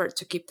more effort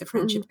to keep the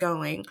friendship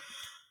going.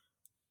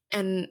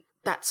 And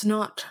that's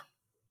not,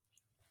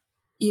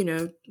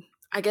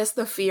 I guess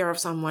the fear of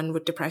someone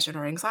with depression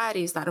or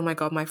anxiety is that, oh my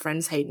God, my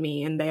friends hate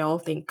me and they all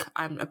think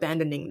I'm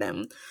abandoning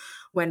them,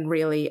 when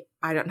really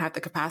I don't have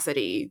the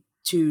capacity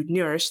to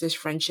nourish this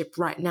friendship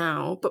right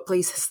now, but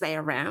please stay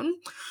around.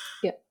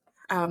 Yeah.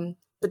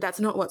 But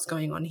that's not what's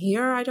going on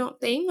here, I don't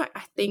think.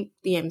 I think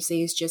the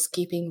MC is just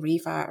keeping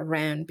Riva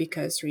around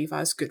because Riva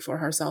is good for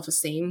her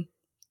self-esteem,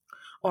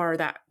 or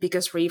that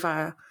because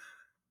Riva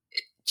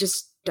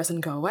just doesn't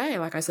go away,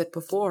 like I said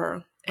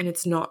before, and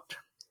it's not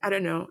I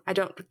don't know. I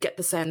don't get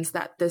the sense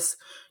that this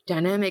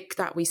dynamic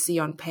that we see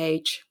on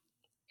page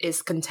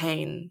is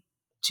contained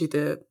to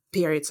the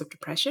periods of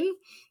depression.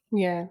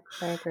 Yeah,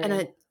 I agree.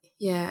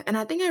 And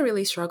I think I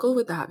really struggle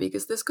with that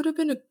because this could have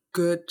been a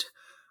good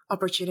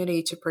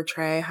opportunity to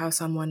portray how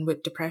someone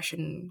with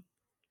depression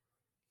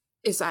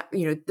is that,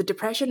 the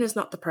depression is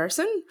not the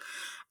person,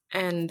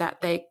 and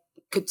that they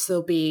could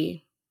still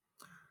be,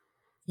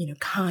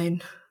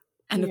 kind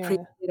and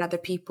appreciate other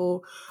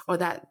people, or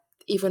that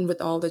even with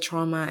all the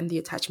trauma and the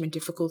attachment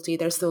difficulty,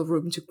 there's still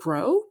room to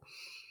grow.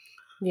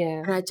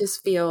 Yeah. And I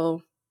just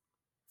feel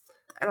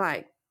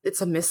like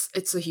it's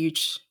a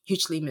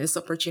hugely missed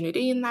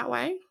opportunity in that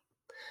way.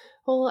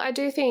 Well, I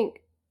do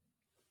think,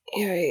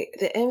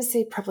 the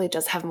MC probably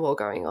does have more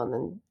going on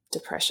than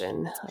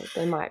depression. Like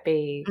there might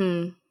be,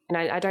 and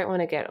I don't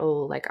want to get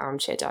all like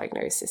armchair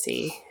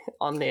diagnosis-y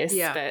on this,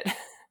 but,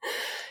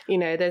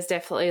 there's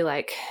definitely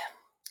like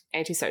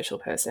antisocial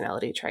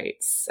personality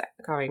traits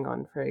going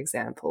on, for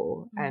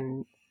example,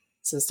 and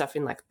some stuff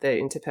in like the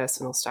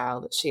interpersonal style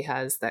that she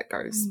has that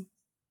goes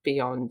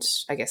beyond,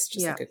 I guess,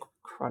 just like a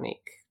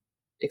chronic,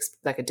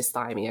 like a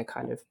dysthymia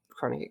kind of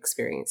chronic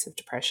experience of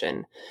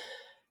depression.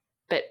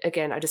 But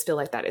again, I just feel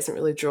like that isn't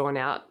really drawn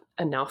out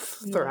enough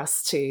for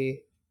us to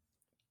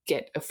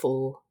get a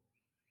full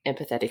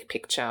empathetic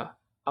picture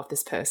of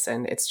this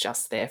person. It's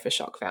just there for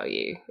shock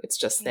value. It's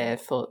just there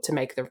to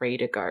make the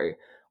reader go,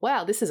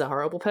 wow, this is a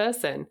horrible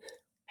person.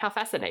 How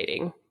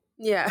fascinating.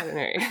 Yeah. I don't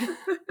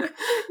know.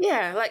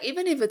 Yeah, like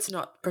even if it's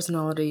not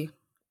personality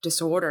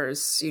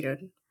disorders,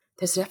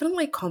 there's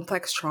definitely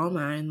complex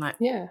trauma and like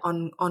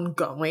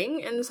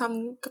ongoing in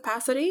some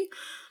capacity.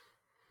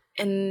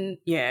 And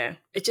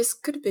it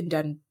just could have been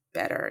done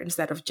better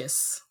instead of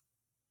just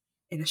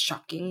in a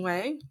shocking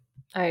way.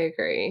 I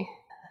agree.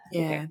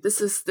 Yeah, okay.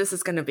 This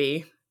is going to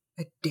be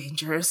a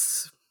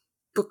dangerous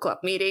book club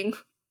meeting.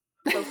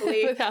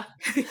 Hopefully,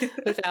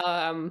 with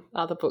our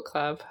other book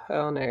club.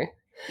 Oh no.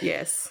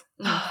 Yes.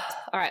 All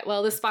right.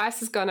 Well, the spice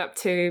has gone up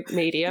to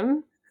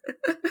medium,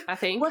 I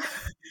think.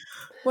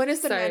 What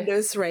is the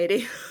Nando's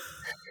rating?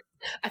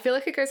 I feel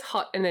like it goes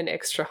hot and then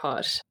extra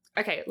hot.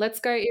 Okay, let's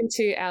go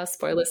into our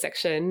spoiler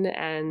section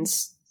and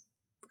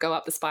go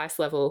up the spice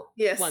level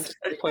 1 to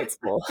 3 points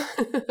more.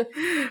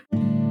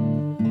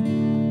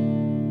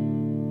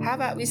 How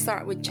about we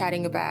start with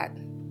chatting about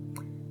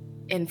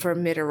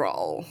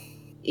Infirmitorol?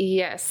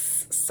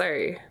 Yes.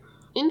 So,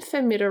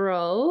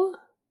 Infirmitorol,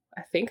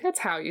 I think that's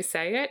how you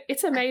say it.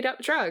 It's a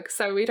made-up drug,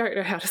 so we don't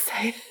know how to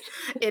say it.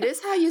 It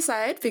is how you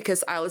say it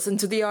because I listened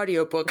to the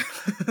audiobook.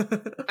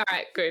 All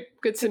right, good.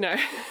 Good to know.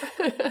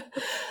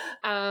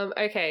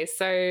 Okay,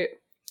 so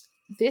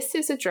this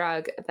is a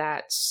drug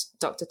that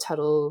Dr.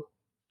 Tuttle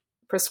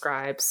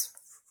prescribes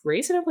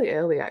reasonably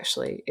early,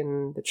 actually,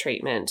 in the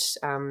treatment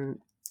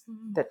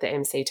that the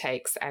MC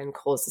takes and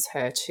causes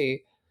her to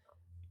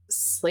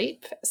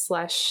sleep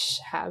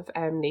 / have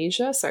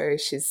amnesia. So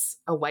she's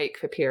awake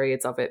for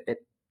periods of it, but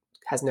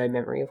has no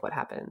memory of what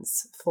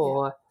happens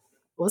for,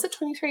 was it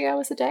 23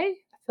 hours a day?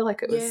 I feel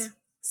like it was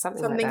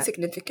something like that.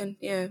 Significant,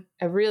 yeah.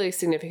 A really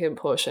significant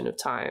portion of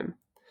time.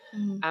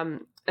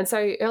 And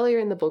so earlier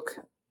in the book,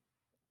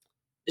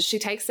 she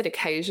takes it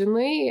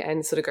occasionally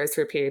and sort of goes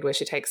through a period where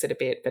she takes it a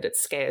bit, but it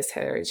scares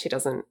her and she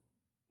doesn't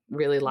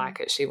really like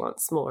it. She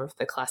wants more of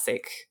the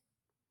classic,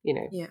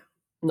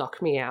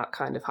 knock me out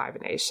kind of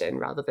hibernation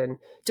rather than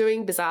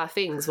doing bizarre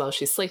things while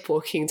she's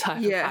sleepwalking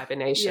type of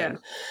hibernation.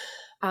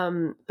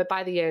 But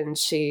by the end,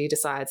 she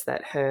decides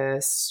that her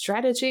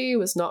strategy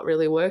was not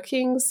really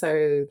working,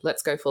 so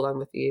let's go full on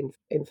with the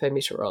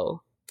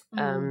Infirmitorol,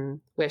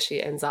 where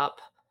she ends up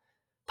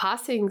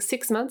passing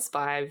 6 months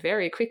by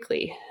very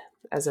quickly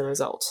as a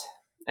result,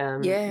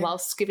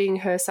 whilst giving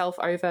herself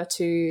over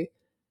to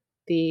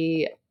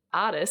the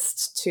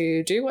artist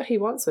to do what he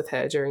wants with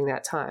her during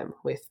that time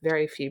with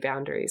very few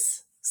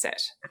boundaries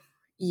set,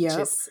 which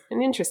is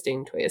an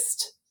interesting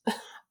twist.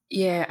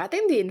 Yeah, I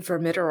think the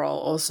Infirmitorol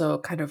also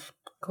kind of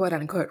quote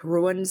unquote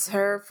ruins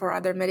her for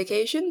other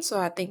medications. So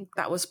I think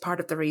that was part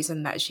of the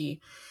reason that she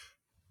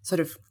sort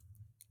of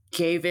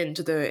gave in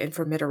to the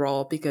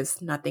Infirmitorol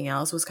because nothing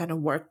else was kind of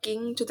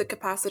working to the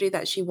capacity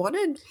that she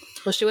wanted.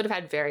 Well, she would have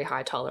had very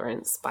high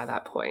tolerance by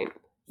that point.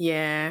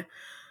 Yeah.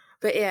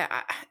 But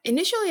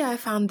initially I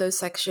found those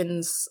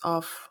sections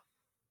of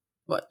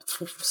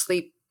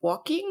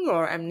sleepwalking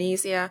or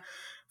amnesia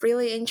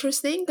really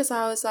interesting because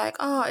I was like,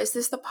 oh, is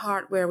this the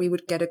part where we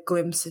would get a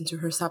glimpse into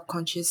her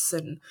subconscious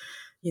and,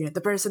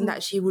 the person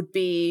that she would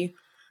be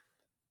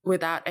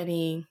without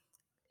any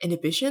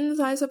inhibitions,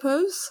 I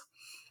suppose.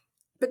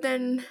 But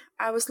then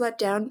I was let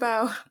down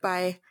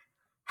by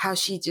how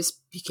she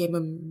just became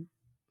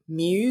a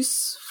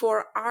muse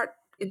for art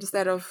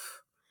instead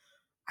of,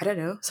 I don't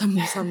know,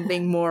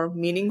 something more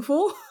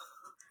meaningful.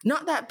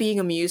 Not that being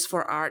a muse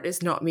for art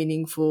is not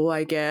meaningful,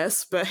 I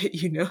guess, but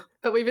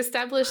But we've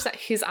established that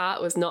his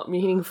art was not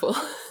meaningful.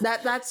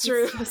 That's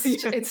true.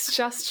 It's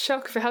just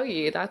shock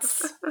value.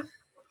 That's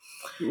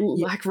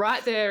like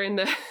right there in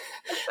the...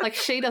 Like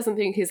she doesn't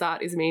think his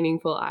art is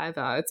meaningful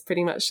either. It's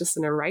pretty much just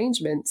an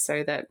arrangement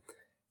so that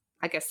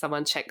I guess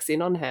someone checks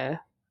in on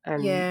her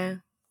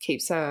and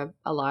keeps her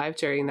alive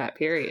during that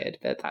period.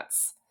 But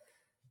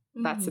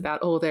that's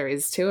about all there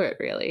is to it,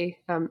 really.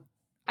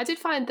 I did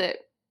find that,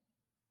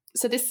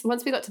 so this,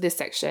 once we got to this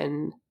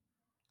section,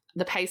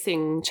 the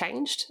pacing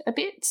changed a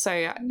bit. So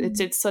it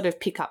did sort of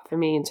pick up for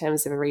me in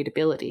terms of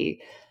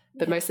readability,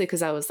 but mostly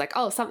because I was like,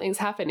 oh, something's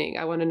happening.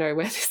 I want to know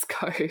where this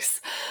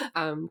goes,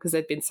 because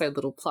there'd been so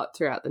little plot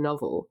throughout the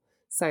novel.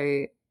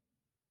 So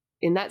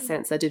in that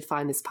sense, I did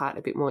find this part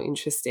a bit more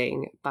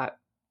interesting. But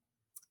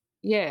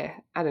yeah,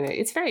 I don't know.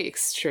 It's very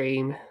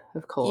extreme,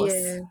 of course.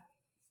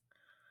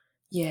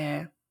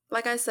 Yeah.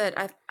 Like I said,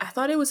 I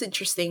thought it was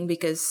interesting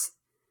because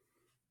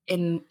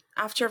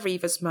after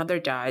Riva's mother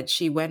died,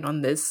 she went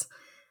on this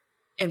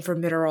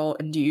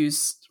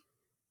intramural-induced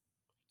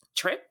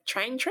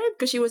train trip,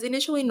 because she was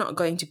initially not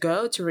going to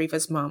go to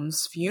Riva's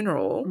mom's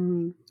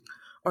funeral,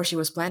 or she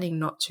was planning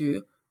not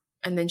to.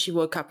 And then she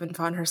woke up and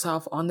found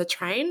herself on the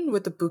train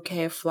with a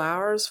bouquet of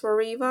flowers for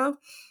Riva.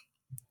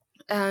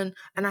 And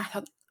I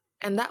thought,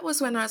 and that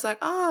was when I was like,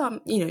 oh,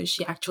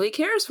 she actually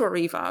cares for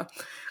Riva,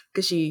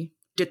 because she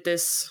did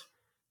this,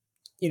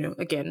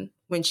 again,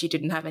 when she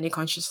didn't have any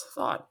conscious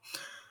thought.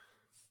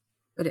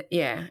 But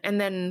yeah, and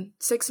then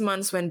 6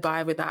 months went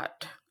by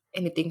without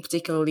anything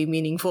particularly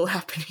meaningful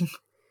happening.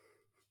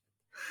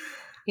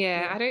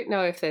 Yeah, I don't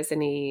know if there's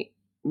any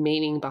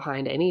meaning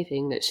behind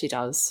anything that she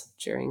does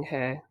during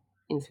her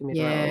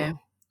intramural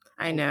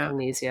I know.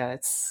 amnesia.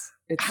 It's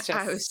just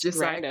I was just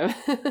random.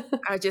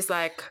 I was just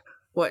like,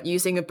 what,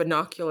 using a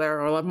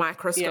binocular or a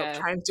microscope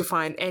trying to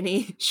find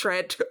any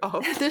shred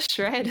of the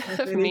shred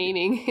of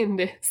meaning in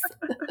this.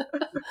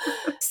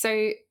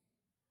 So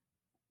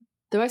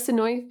the most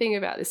annoying thing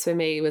about this for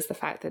me was the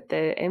fact that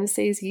the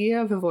MC's year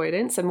of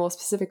avoidance, and more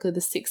specifically the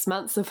 6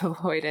 months of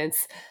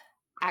avoidance,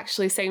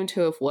 actually seemed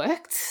to have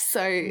worked.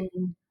 So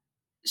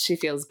she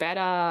feels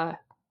better,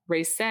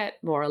 reset,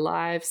 more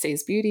alive,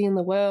 sees beauty in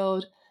the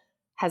world,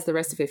 has the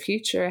rest of her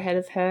future ahead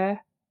of her,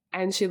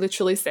 and she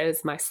literally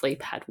says, my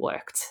sleep had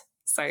worked.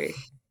 So,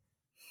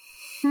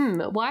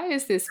 why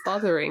is this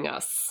bothering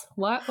us?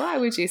 Why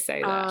would you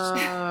say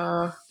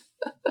that?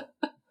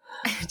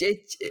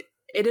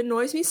 It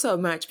annoys me so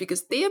much,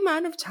 because the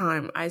amount of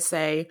time I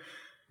say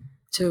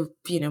to,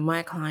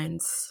 my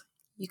clients,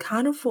 you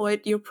can't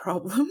avoid your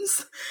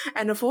problems,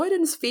 and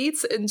avoidance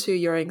feeds into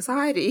your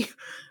anxiety,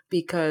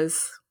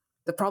 because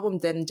the problem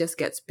then just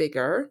gets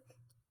bigger,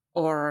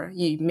 or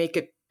you make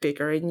it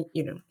bigger, and,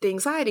 the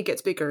anxiety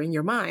gets bigger in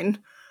your mind.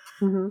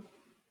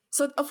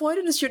 So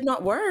avoidance should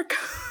not work.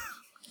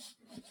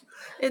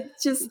 It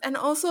just, and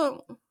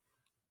also,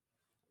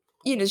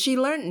 she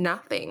learned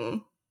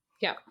nothing.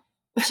 Yeah.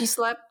 She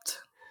slept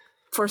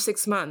for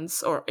 6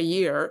 months or a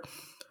year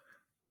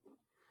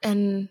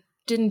and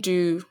didn't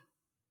do.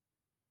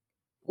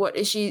 What,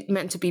 is she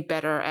meant to be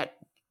better at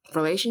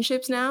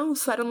relationships now?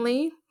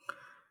 Suddenly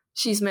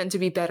she's meant to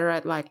be better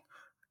at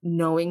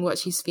knowing what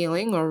she's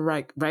feeling,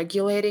 or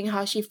regulating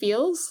how she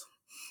feels.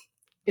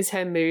 Is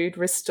her mood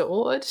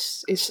restored?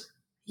 Is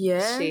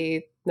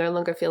she no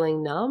longer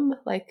feeling numb?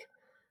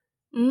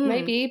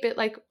 Maybe, but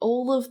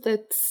all of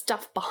the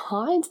stuff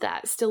behind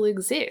that still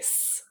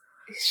exists.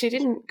 She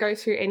didn't go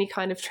through any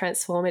kind of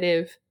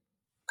transformative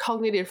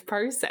cognitive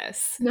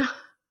process. No.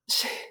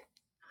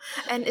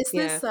 And it's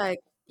this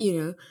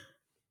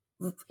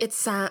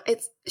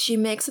she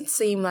makes it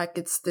seem like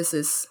this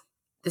is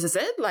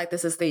it,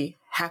 this is the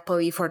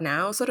happily for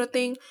now sort of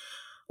thing,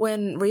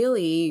 when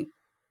really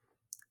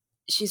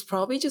she's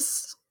probably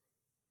she's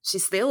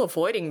still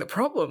avoiding the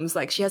problems.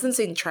 She hasn't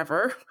seen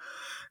Trevor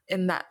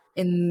in that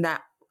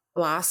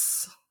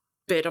last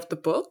bit of the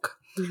book.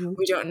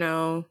 We don't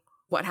know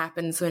what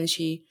happens when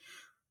she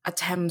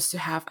attempts to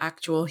have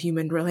actual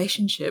human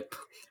relationship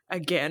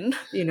again,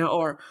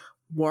 or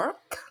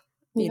work,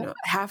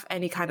 have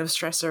any kind of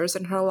stressors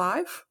in her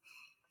life.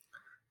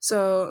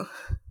 So,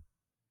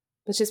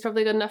 but she's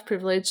probably got enough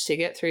privilege to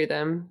get through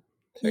them.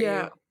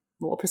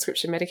 More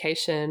prescription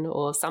medication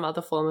or some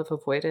other form of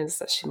avoidance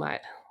that she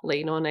might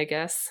lean on, I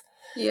guess.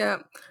 Yeah.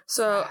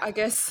 So I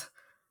guess,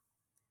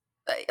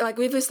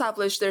 we've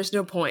established, there's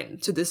no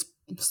point to this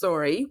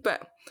story,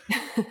 but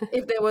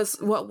if there was,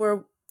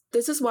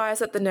 this is why I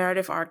said the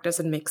narrative arc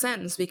doesn't make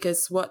sense,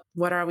 because what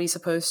are we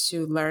supposed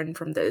to learn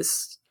from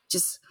this?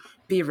 Just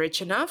be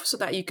rich enough so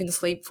that you can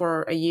sleep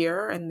for a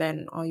year and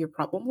then all your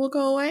problem will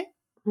go away?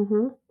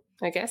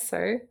 I guess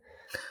so.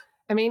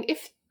 I mean,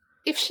 if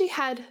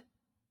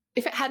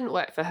it hadn't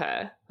worked for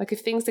her, if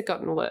things had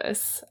gotten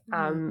worse,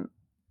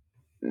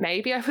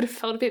 maybe I would have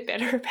felt a bit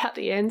better about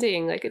the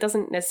ending. It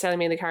doesn't necessarily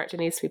mean the character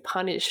needs to be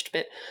punished,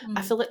 but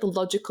I feel like the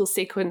logical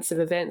sequence of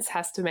events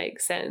has to make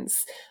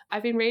sense.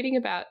 I've been reading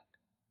about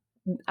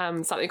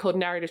something called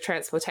narrative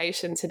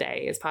transportation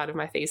today as part of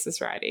my thesis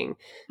writing,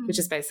 which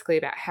is basically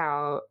about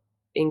how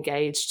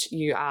engaged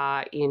you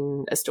are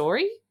in a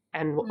story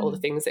and all the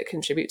things that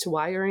contribute to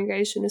why you're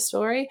engaged in a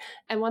story.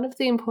 And one of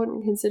the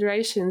important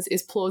considerations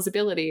is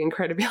plausibility and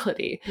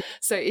credibility.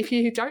 So if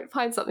you don't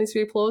find something to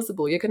be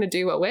plausible, you're going to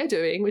do what we're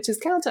doing, which is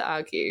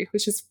counter-argue,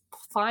 which is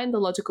find the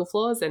logical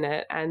flaws in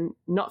it and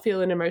not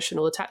feel an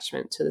emotional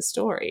attachment to the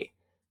story.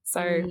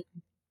 So,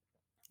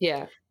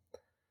 yeah.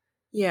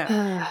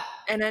 Yeah.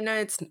 And I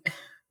know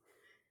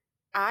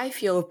I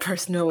feel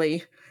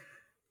personally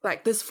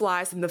like this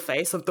flies in the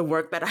face of the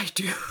work that I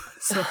do.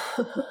 So,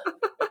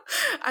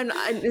 and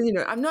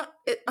I'm not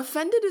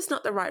offended is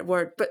not the right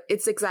word, but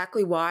it's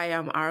exactly why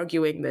I'm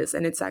arguing this,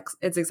 and it's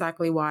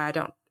exactly why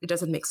it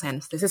doesn't make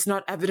sense. This is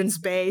not evidence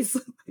based.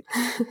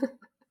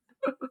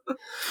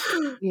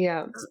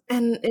 Yeah,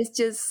 and it's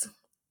just,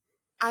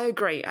 I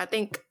agree. I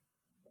think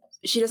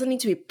she doesn't need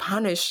to be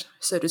punished,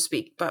 so to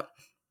speak, but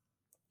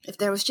if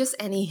there was just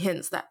any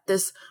hints that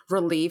this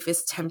relief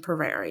is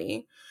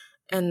temporary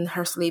and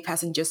her sleep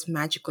hasn't just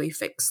magically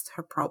fixed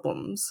her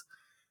problems,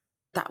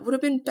 that would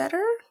have been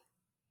better.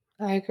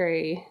 I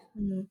agree.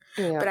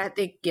 Yeah. But I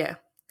think,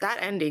 that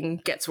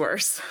ending gets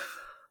worse.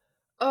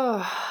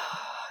 Oh,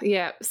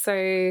 yeah.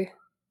 So,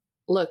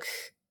 look,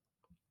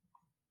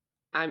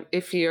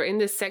 if you're in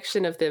this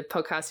section of the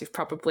podcast, you've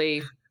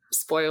probably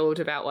spoiled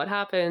about what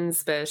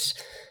happens. But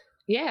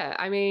yeah,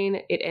 I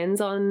mean, it ends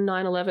on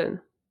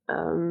 9/11,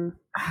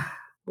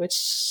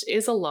 which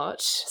is a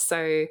lot.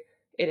 So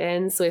it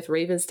ends with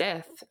Reva's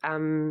death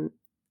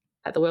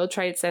at the World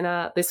Trade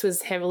Center. This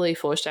was heavily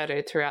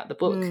foreshadowed throughout the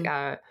book.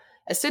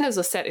 As soon as it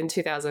was set in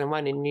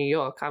 2001 in New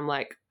York, I'm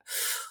like,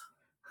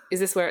 is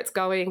this where it's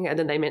going? And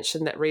then they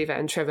mentioned that Reva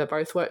and Trevor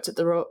both worked at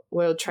the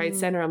World Trade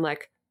Center. I'm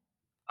like,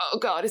 oh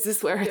God, is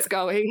this where it's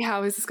going?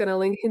 How is this going to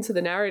link into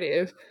the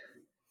narrative?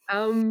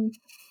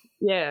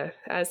 Yeah,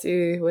 as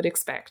you would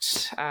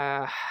expect.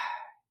 Yeah,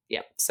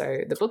 so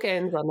the book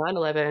ends on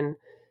 9/11,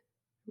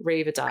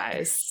 Reva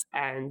dies,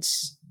 and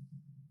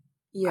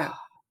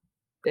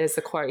there's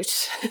a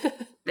quote.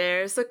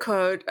 There's a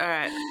quote. All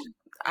right,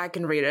 I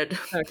can read it.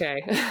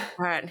 Okay.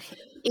 All right.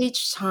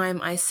 Each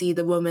time I see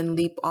the woman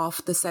leap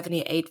off the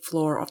 78th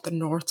floor of the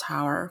North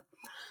Tower,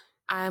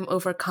 I am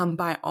overcome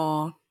by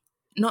awe.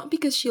 Not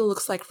because she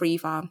looks like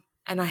Reva,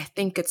 and I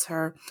think it's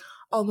her,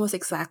 almost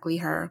exactly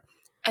her,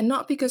 and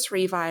not because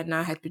Reva and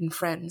I had been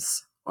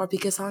friends, or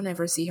because I'll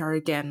never see her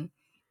again,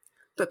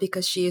 but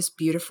because she is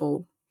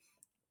beautiful.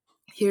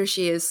 Here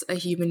she is, a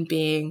human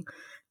being,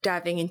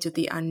 diving into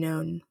the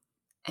unknown,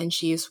 and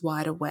she is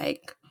wide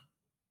awake.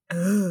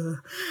 Ugh.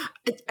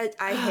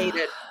 I hate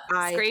it.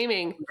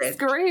 Screaming.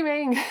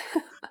 Screaming.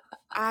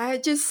 I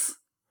just...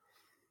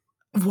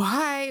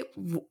 Why?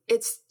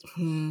 It's...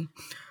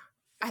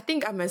 I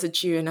think I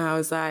messaged you and I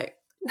was like,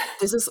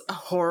 this is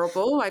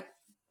horrible. Like,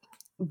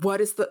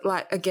 what is the...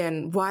 Like,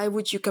 again, why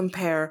would you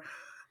compare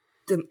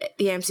the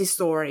MC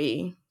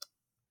story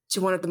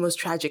to one of the most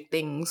tragic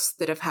things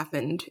that have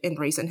happened in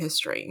recent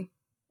history?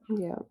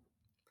 Yeah.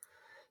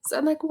 So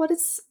I'm like, what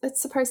is it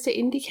supposed to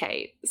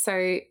indicate?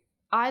 So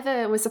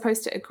either we're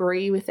supposed to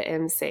agree with the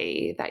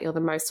MC that you're the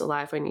most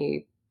alive when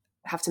you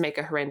have to make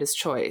a horrendous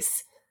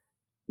choice,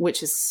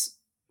 which is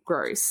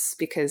gross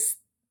because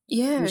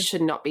you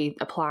should not be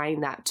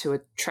applying that to a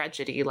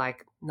tragedy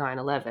like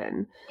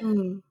 9/11.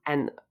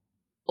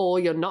 Or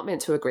you're not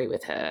meant to agree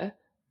with her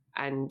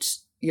and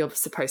you're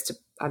supposed to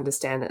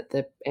understand that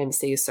the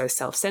MC is so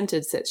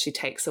self-centered that she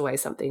takes away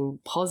something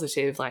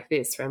positive like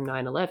this from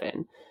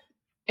 9/11,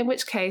 in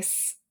which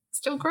case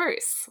still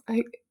gross.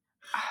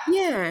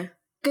 Yeah,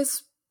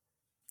 because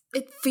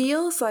it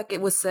feels like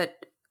it was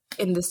set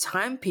in this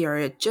time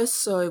period just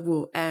so it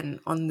will end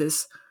on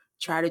this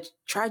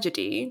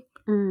tragedy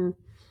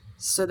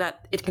so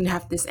that it can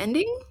have this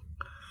ending.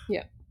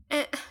 Yeah.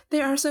 And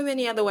there are so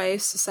many other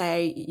ways to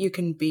say you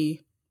can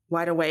be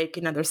wide awake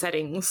in other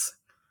settings.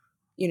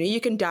 You know,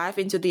 you can dive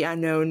into the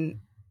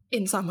unknown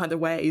in some other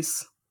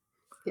ways.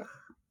 Yeah.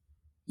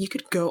 You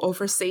could go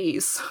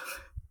overseas.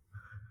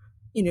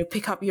 You know,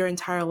 pick up your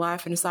entire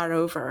life and start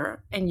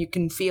over, and you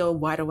can feel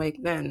wide awake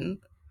then.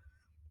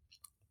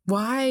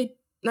 Why?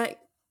 Like,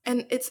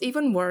 and it's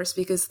even worse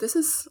because this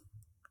is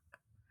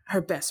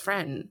her best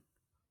friend,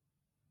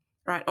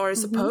 right? Or it's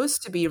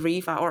supposed to be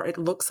Reva, or it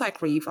looks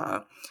like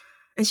Reva,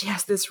 and she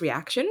has this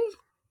reaction.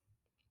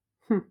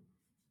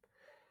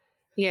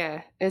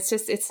 Yeah,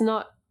 it's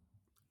not...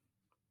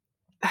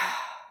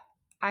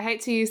 I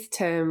hate to use the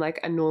term like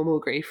a normal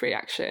grief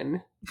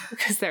reaction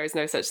because there is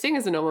no such thing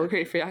as a normal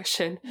grief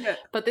reaction. Yeah.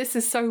 But this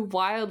is so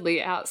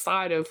wildly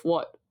outside of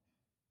what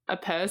a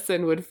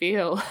person would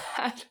feel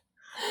at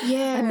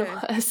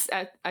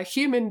a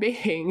human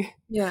being,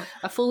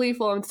 a fully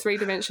formed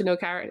three-dimensional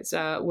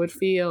character would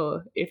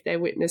feel if they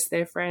witnessed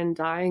their friend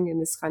dying in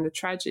this kind of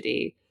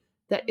tragedy.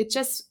 That it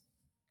just,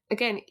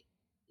 again,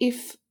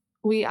 if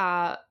we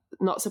are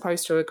not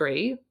supposed to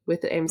agree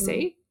with the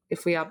MC,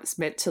 if we are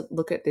meant to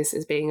look at this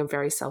as being a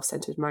very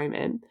self-centered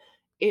moment,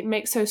 it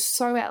makes her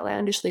so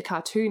outlandishly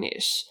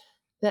cartoonish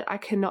that I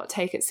cannot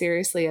take it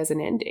seriously as an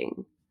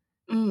ending.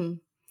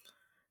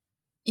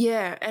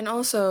 Yeah, and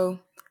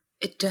also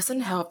it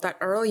doesn't help that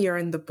earlier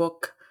in the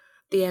book,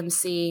 the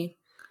MC,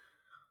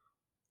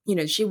 you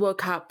know, she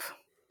woke up,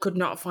 could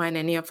not find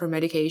any of her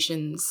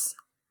medications,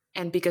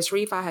 and because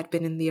Reva had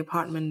been in the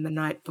apartment the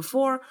night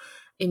before,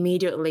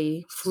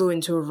 immediately flew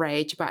into a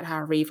rage about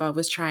how Reva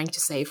was trying to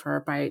save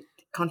her by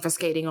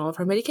confiscating all of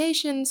her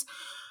medications.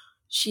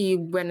 She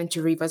went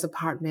into Riva's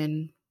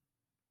apartment,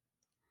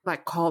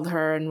 like called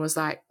her and was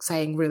like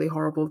saying really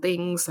horrible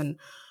things, and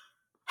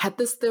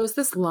there was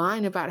this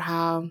line about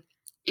how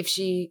if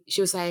she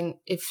was saying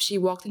if she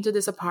walked into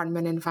this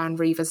apartment and found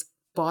Riva's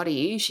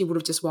body, she would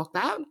have just walked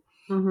out.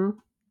 Mm-hmm.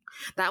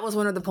 That was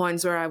one of the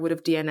points where I would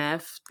have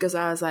DNF'd, because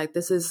I was like,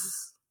 this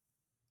is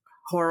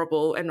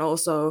horrible, and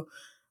also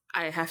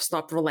I have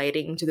stopped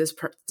relating to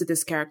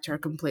this character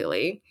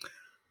completely.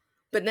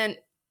 But then,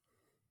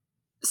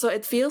 so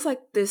it feels like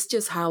this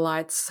just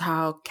highlights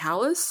how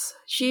callous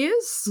she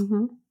is.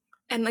 Mm-hmm.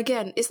 And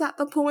again, is that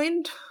the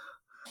point?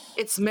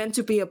 It's meant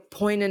to be a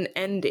point and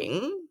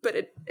ending, but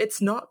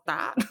it's not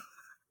that.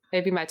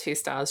 Maybe my 2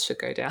 stars should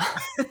go down.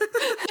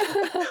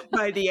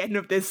 By the end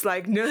of this,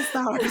 like, no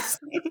stars.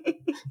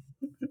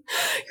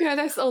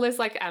 There's all those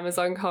like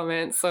Amazon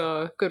comments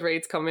or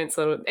Goodreads comments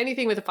or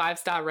anything with a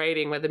 5-star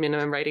rating where the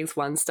minimum rating's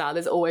 1 star.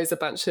 There's always a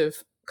bunch of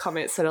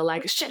comments that are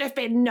like, should have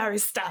been no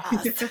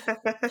stars.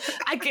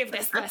 I'd give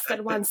this less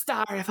than 1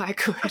 star if I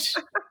could.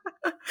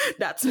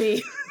 That's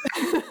me.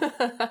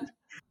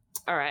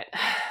 All right.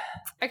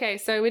 Okay,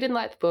 so we didn't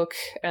like the book.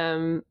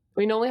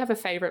 We normally have a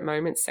favourite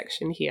moments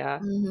section here,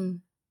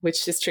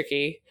 which is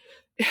tricky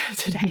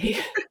today.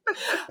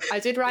 I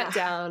did write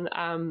down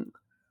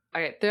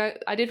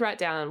I did write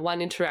down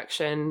one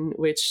interaction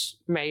which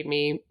made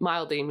me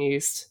mildly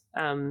amused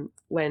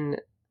when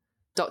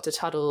Dr.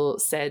 Tuttle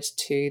said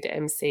to the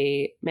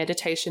MC,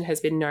 meditation has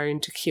been known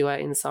to cure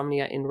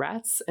insomnia in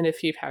rats. And a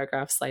few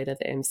paragraphs later,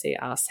 the MC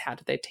asked, how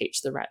did they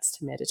teach the rats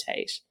to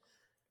meditate?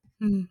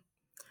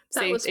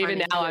 See,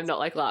 even now I'm not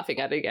like laughing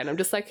at it again. I'm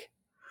just like,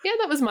 yeah,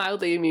 that was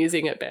mildly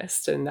amusing at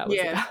best. And that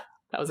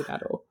was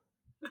about all.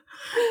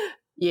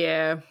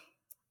 Yeah,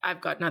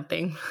 I've got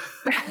nothing.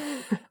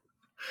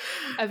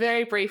 A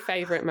very brief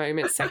favourite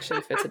moment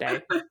section for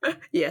today.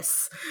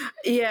 Yes.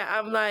 Yeah,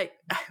 I'm like,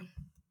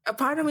 a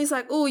part of me is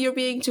like, oh, you're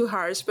being too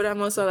harsh. But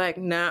I'm also like,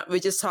 nah, we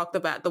just talked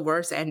about the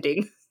worst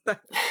ending.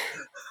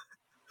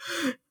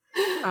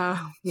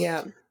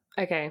 Yeah.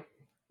 Okay.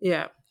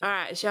 Yeah. All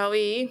right. Shall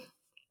we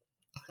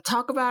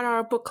talk about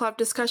our book club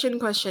discussion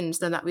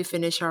questions now that we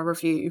finish our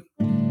review?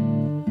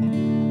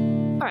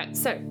 All right,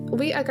 so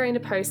we are going to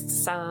post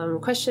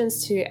some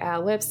questions to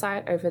our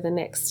website over the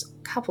next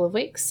couple of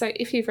weeks. So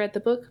if you've read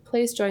the book,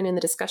 please join in the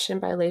discussion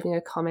by leaving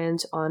a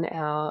comment on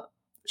our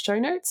show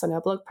notes, on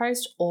our blog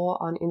post,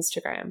 or on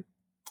Instagram.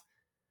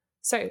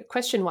 So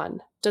question 1,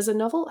 does a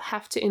novel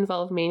have to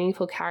involve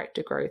meaningful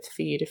character growth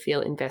for you to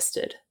feel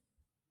invested?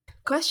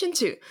 Question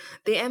 2,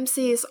 the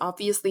MC is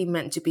obviously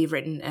meant to be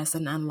written as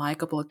an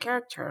unlikable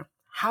character.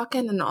 How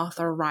can an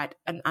author write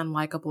an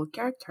unlikable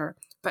character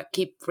but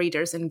keep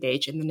readers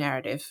engaged in the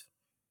narrative?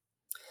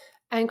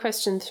 And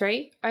question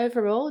 3,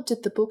 overall,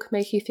 did the book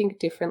make you think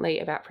differently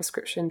about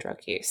prescription drug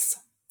use?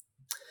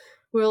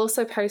 We'll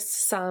also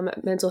post some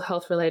mental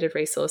health related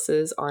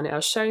resources on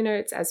our show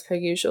notes as per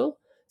usual.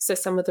 So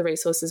some of the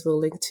resources we'll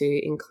link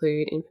to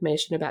include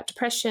information about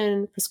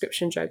depression,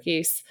 prescription drug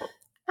use,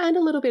 and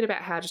a little bit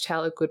about how to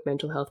tell a good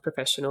mental health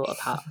professional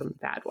apart from a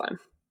bad one.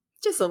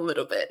 Just a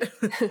little bit.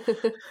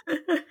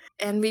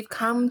 And we've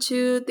come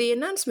to the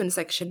announcement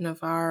section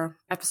of our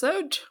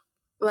episode.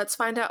 Let's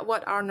find out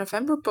what our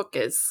November book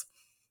is.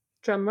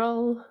 Drum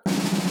roll.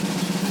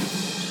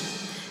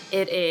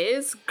 It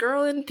is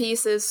Girl in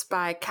Pieces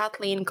by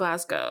Kathleen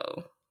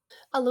Glasgow.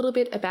 A little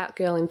bit about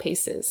Girl in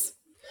Pieces.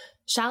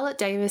 Charlotte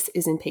Davis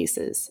is in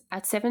pieces.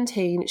 At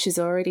 17, she's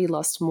already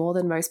lost more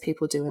than most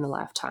people do in a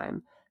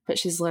lifetime, but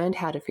she's learned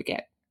how to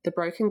forget. The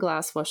broken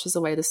glass washes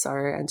away the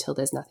sorrow until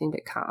there's nothing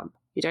but calm.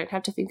 You don't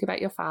have to think about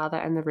your father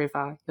and the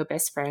river, your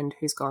best friend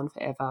who's gone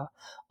forever,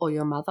 or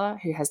your mother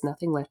who has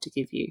nothing left to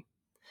give you.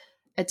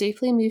 A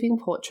deeply moving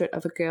portrait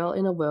of a girl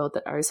in a world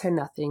that owes her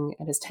nothing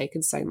and has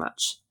taken so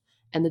much,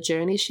 and the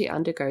journey she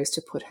undergoes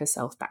to put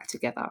herself back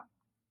together.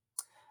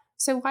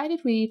 So why did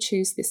we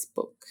choose this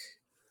book?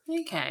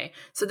 Okay,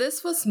 so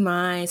this was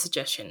my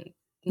suggestion.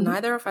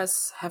 Neither of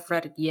us have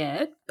read it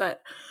yet,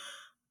 but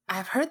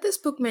I've heard this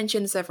book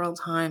mentioned several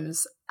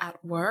times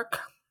at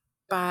work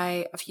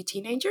by a few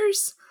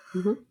teenagers.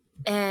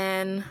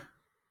 And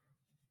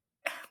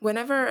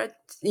whenever,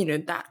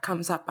 that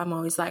comes up, I'm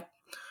always like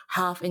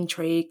half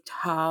intrigued,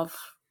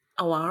 half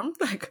alarmed.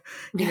 Like,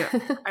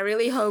 I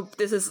really hope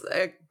this is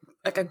a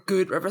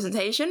good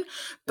representation.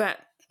 But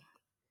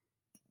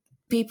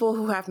people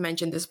who have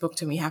mentioned this book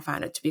to me have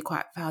found it to be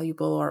quite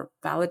valuable or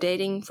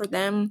validating for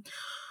them.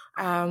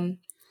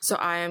 So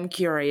I am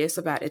curious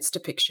about its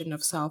depiction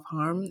of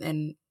self-harm,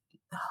 and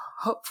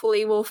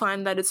hopefully we'll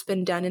find that it's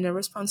been done in a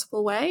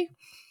responsible way.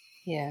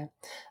 Yeah.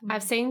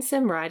 I've seen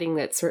some writing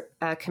that's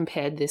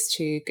compared this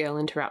to Girl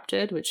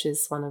Interrupted, which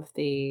is one of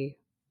the,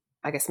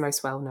 I guess,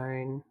 most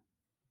well-known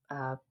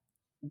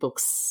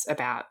books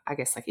about, I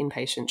guess, like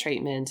inpatient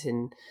treatment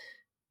and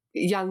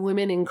young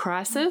women in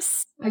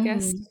crisis, I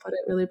guess, to put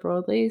it really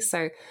broadly.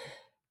 So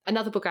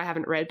another book I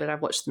haven't read, but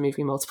I've watched the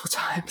movie multiple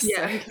times.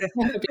 Yeah. So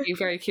I'd be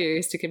very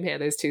curious to compare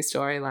those two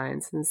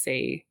storylines and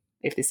see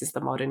if this is the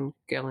modern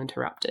Girl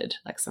Interrupted,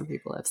 like some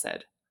people have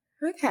said.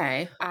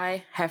 Okay.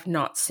 I have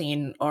not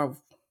seen or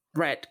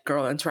read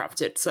Girl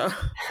Interrupted, so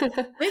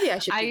maybe I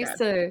should do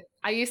that.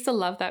 I used to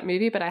love that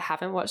movie, but I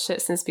haven't watched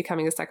it since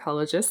becoming a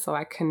psychologist, so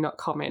I cannot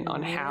comment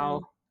on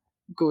how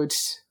good,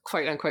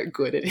 quote unquote,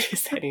 good it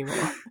is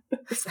anymore.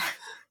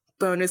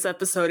 Bonus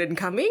episode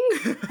incoming.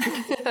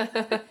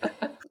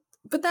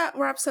 But that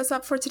wraps us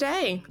up for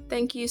today.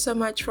 Thank you so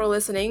much for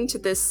listening to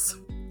this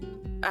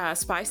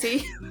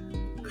spicy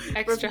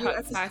extra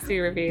hot spicy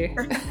review.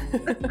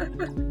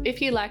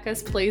 If you like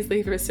us, please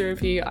leave us a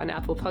review on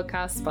Apple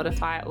Podcasts,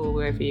 Spotify, or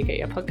wherever you get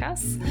your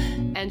podcasts.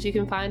 And you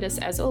can find us,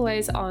 as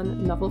always,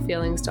 on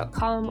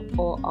novelfeelings.com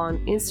or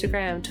on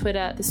Instagram,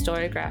 Twitter, The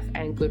Storygraph,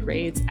 and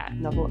Goodreads at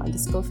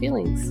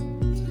novel_feelings.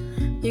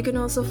 You can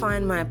also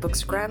find my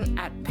bookstagram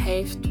at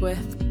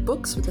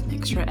pavedwithbooks with an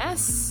extra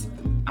S.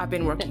 I've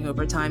been working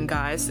overtime,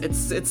 guys.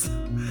 It's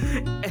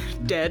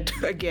dead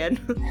again.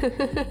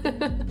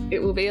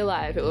 It will be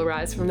alive. It will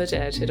rise from the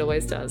dead. It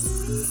always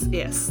does.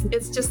 Yes.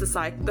 It's just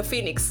the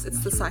phoenix.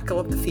 It's the cycle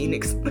of the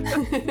phoenix.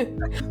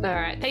 All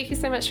right. Thank you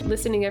so much for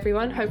listening,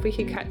 everyone. Hope we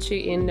can catch you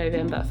in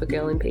November for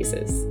Girl in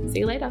Pieces. See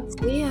you later.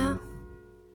 See ya.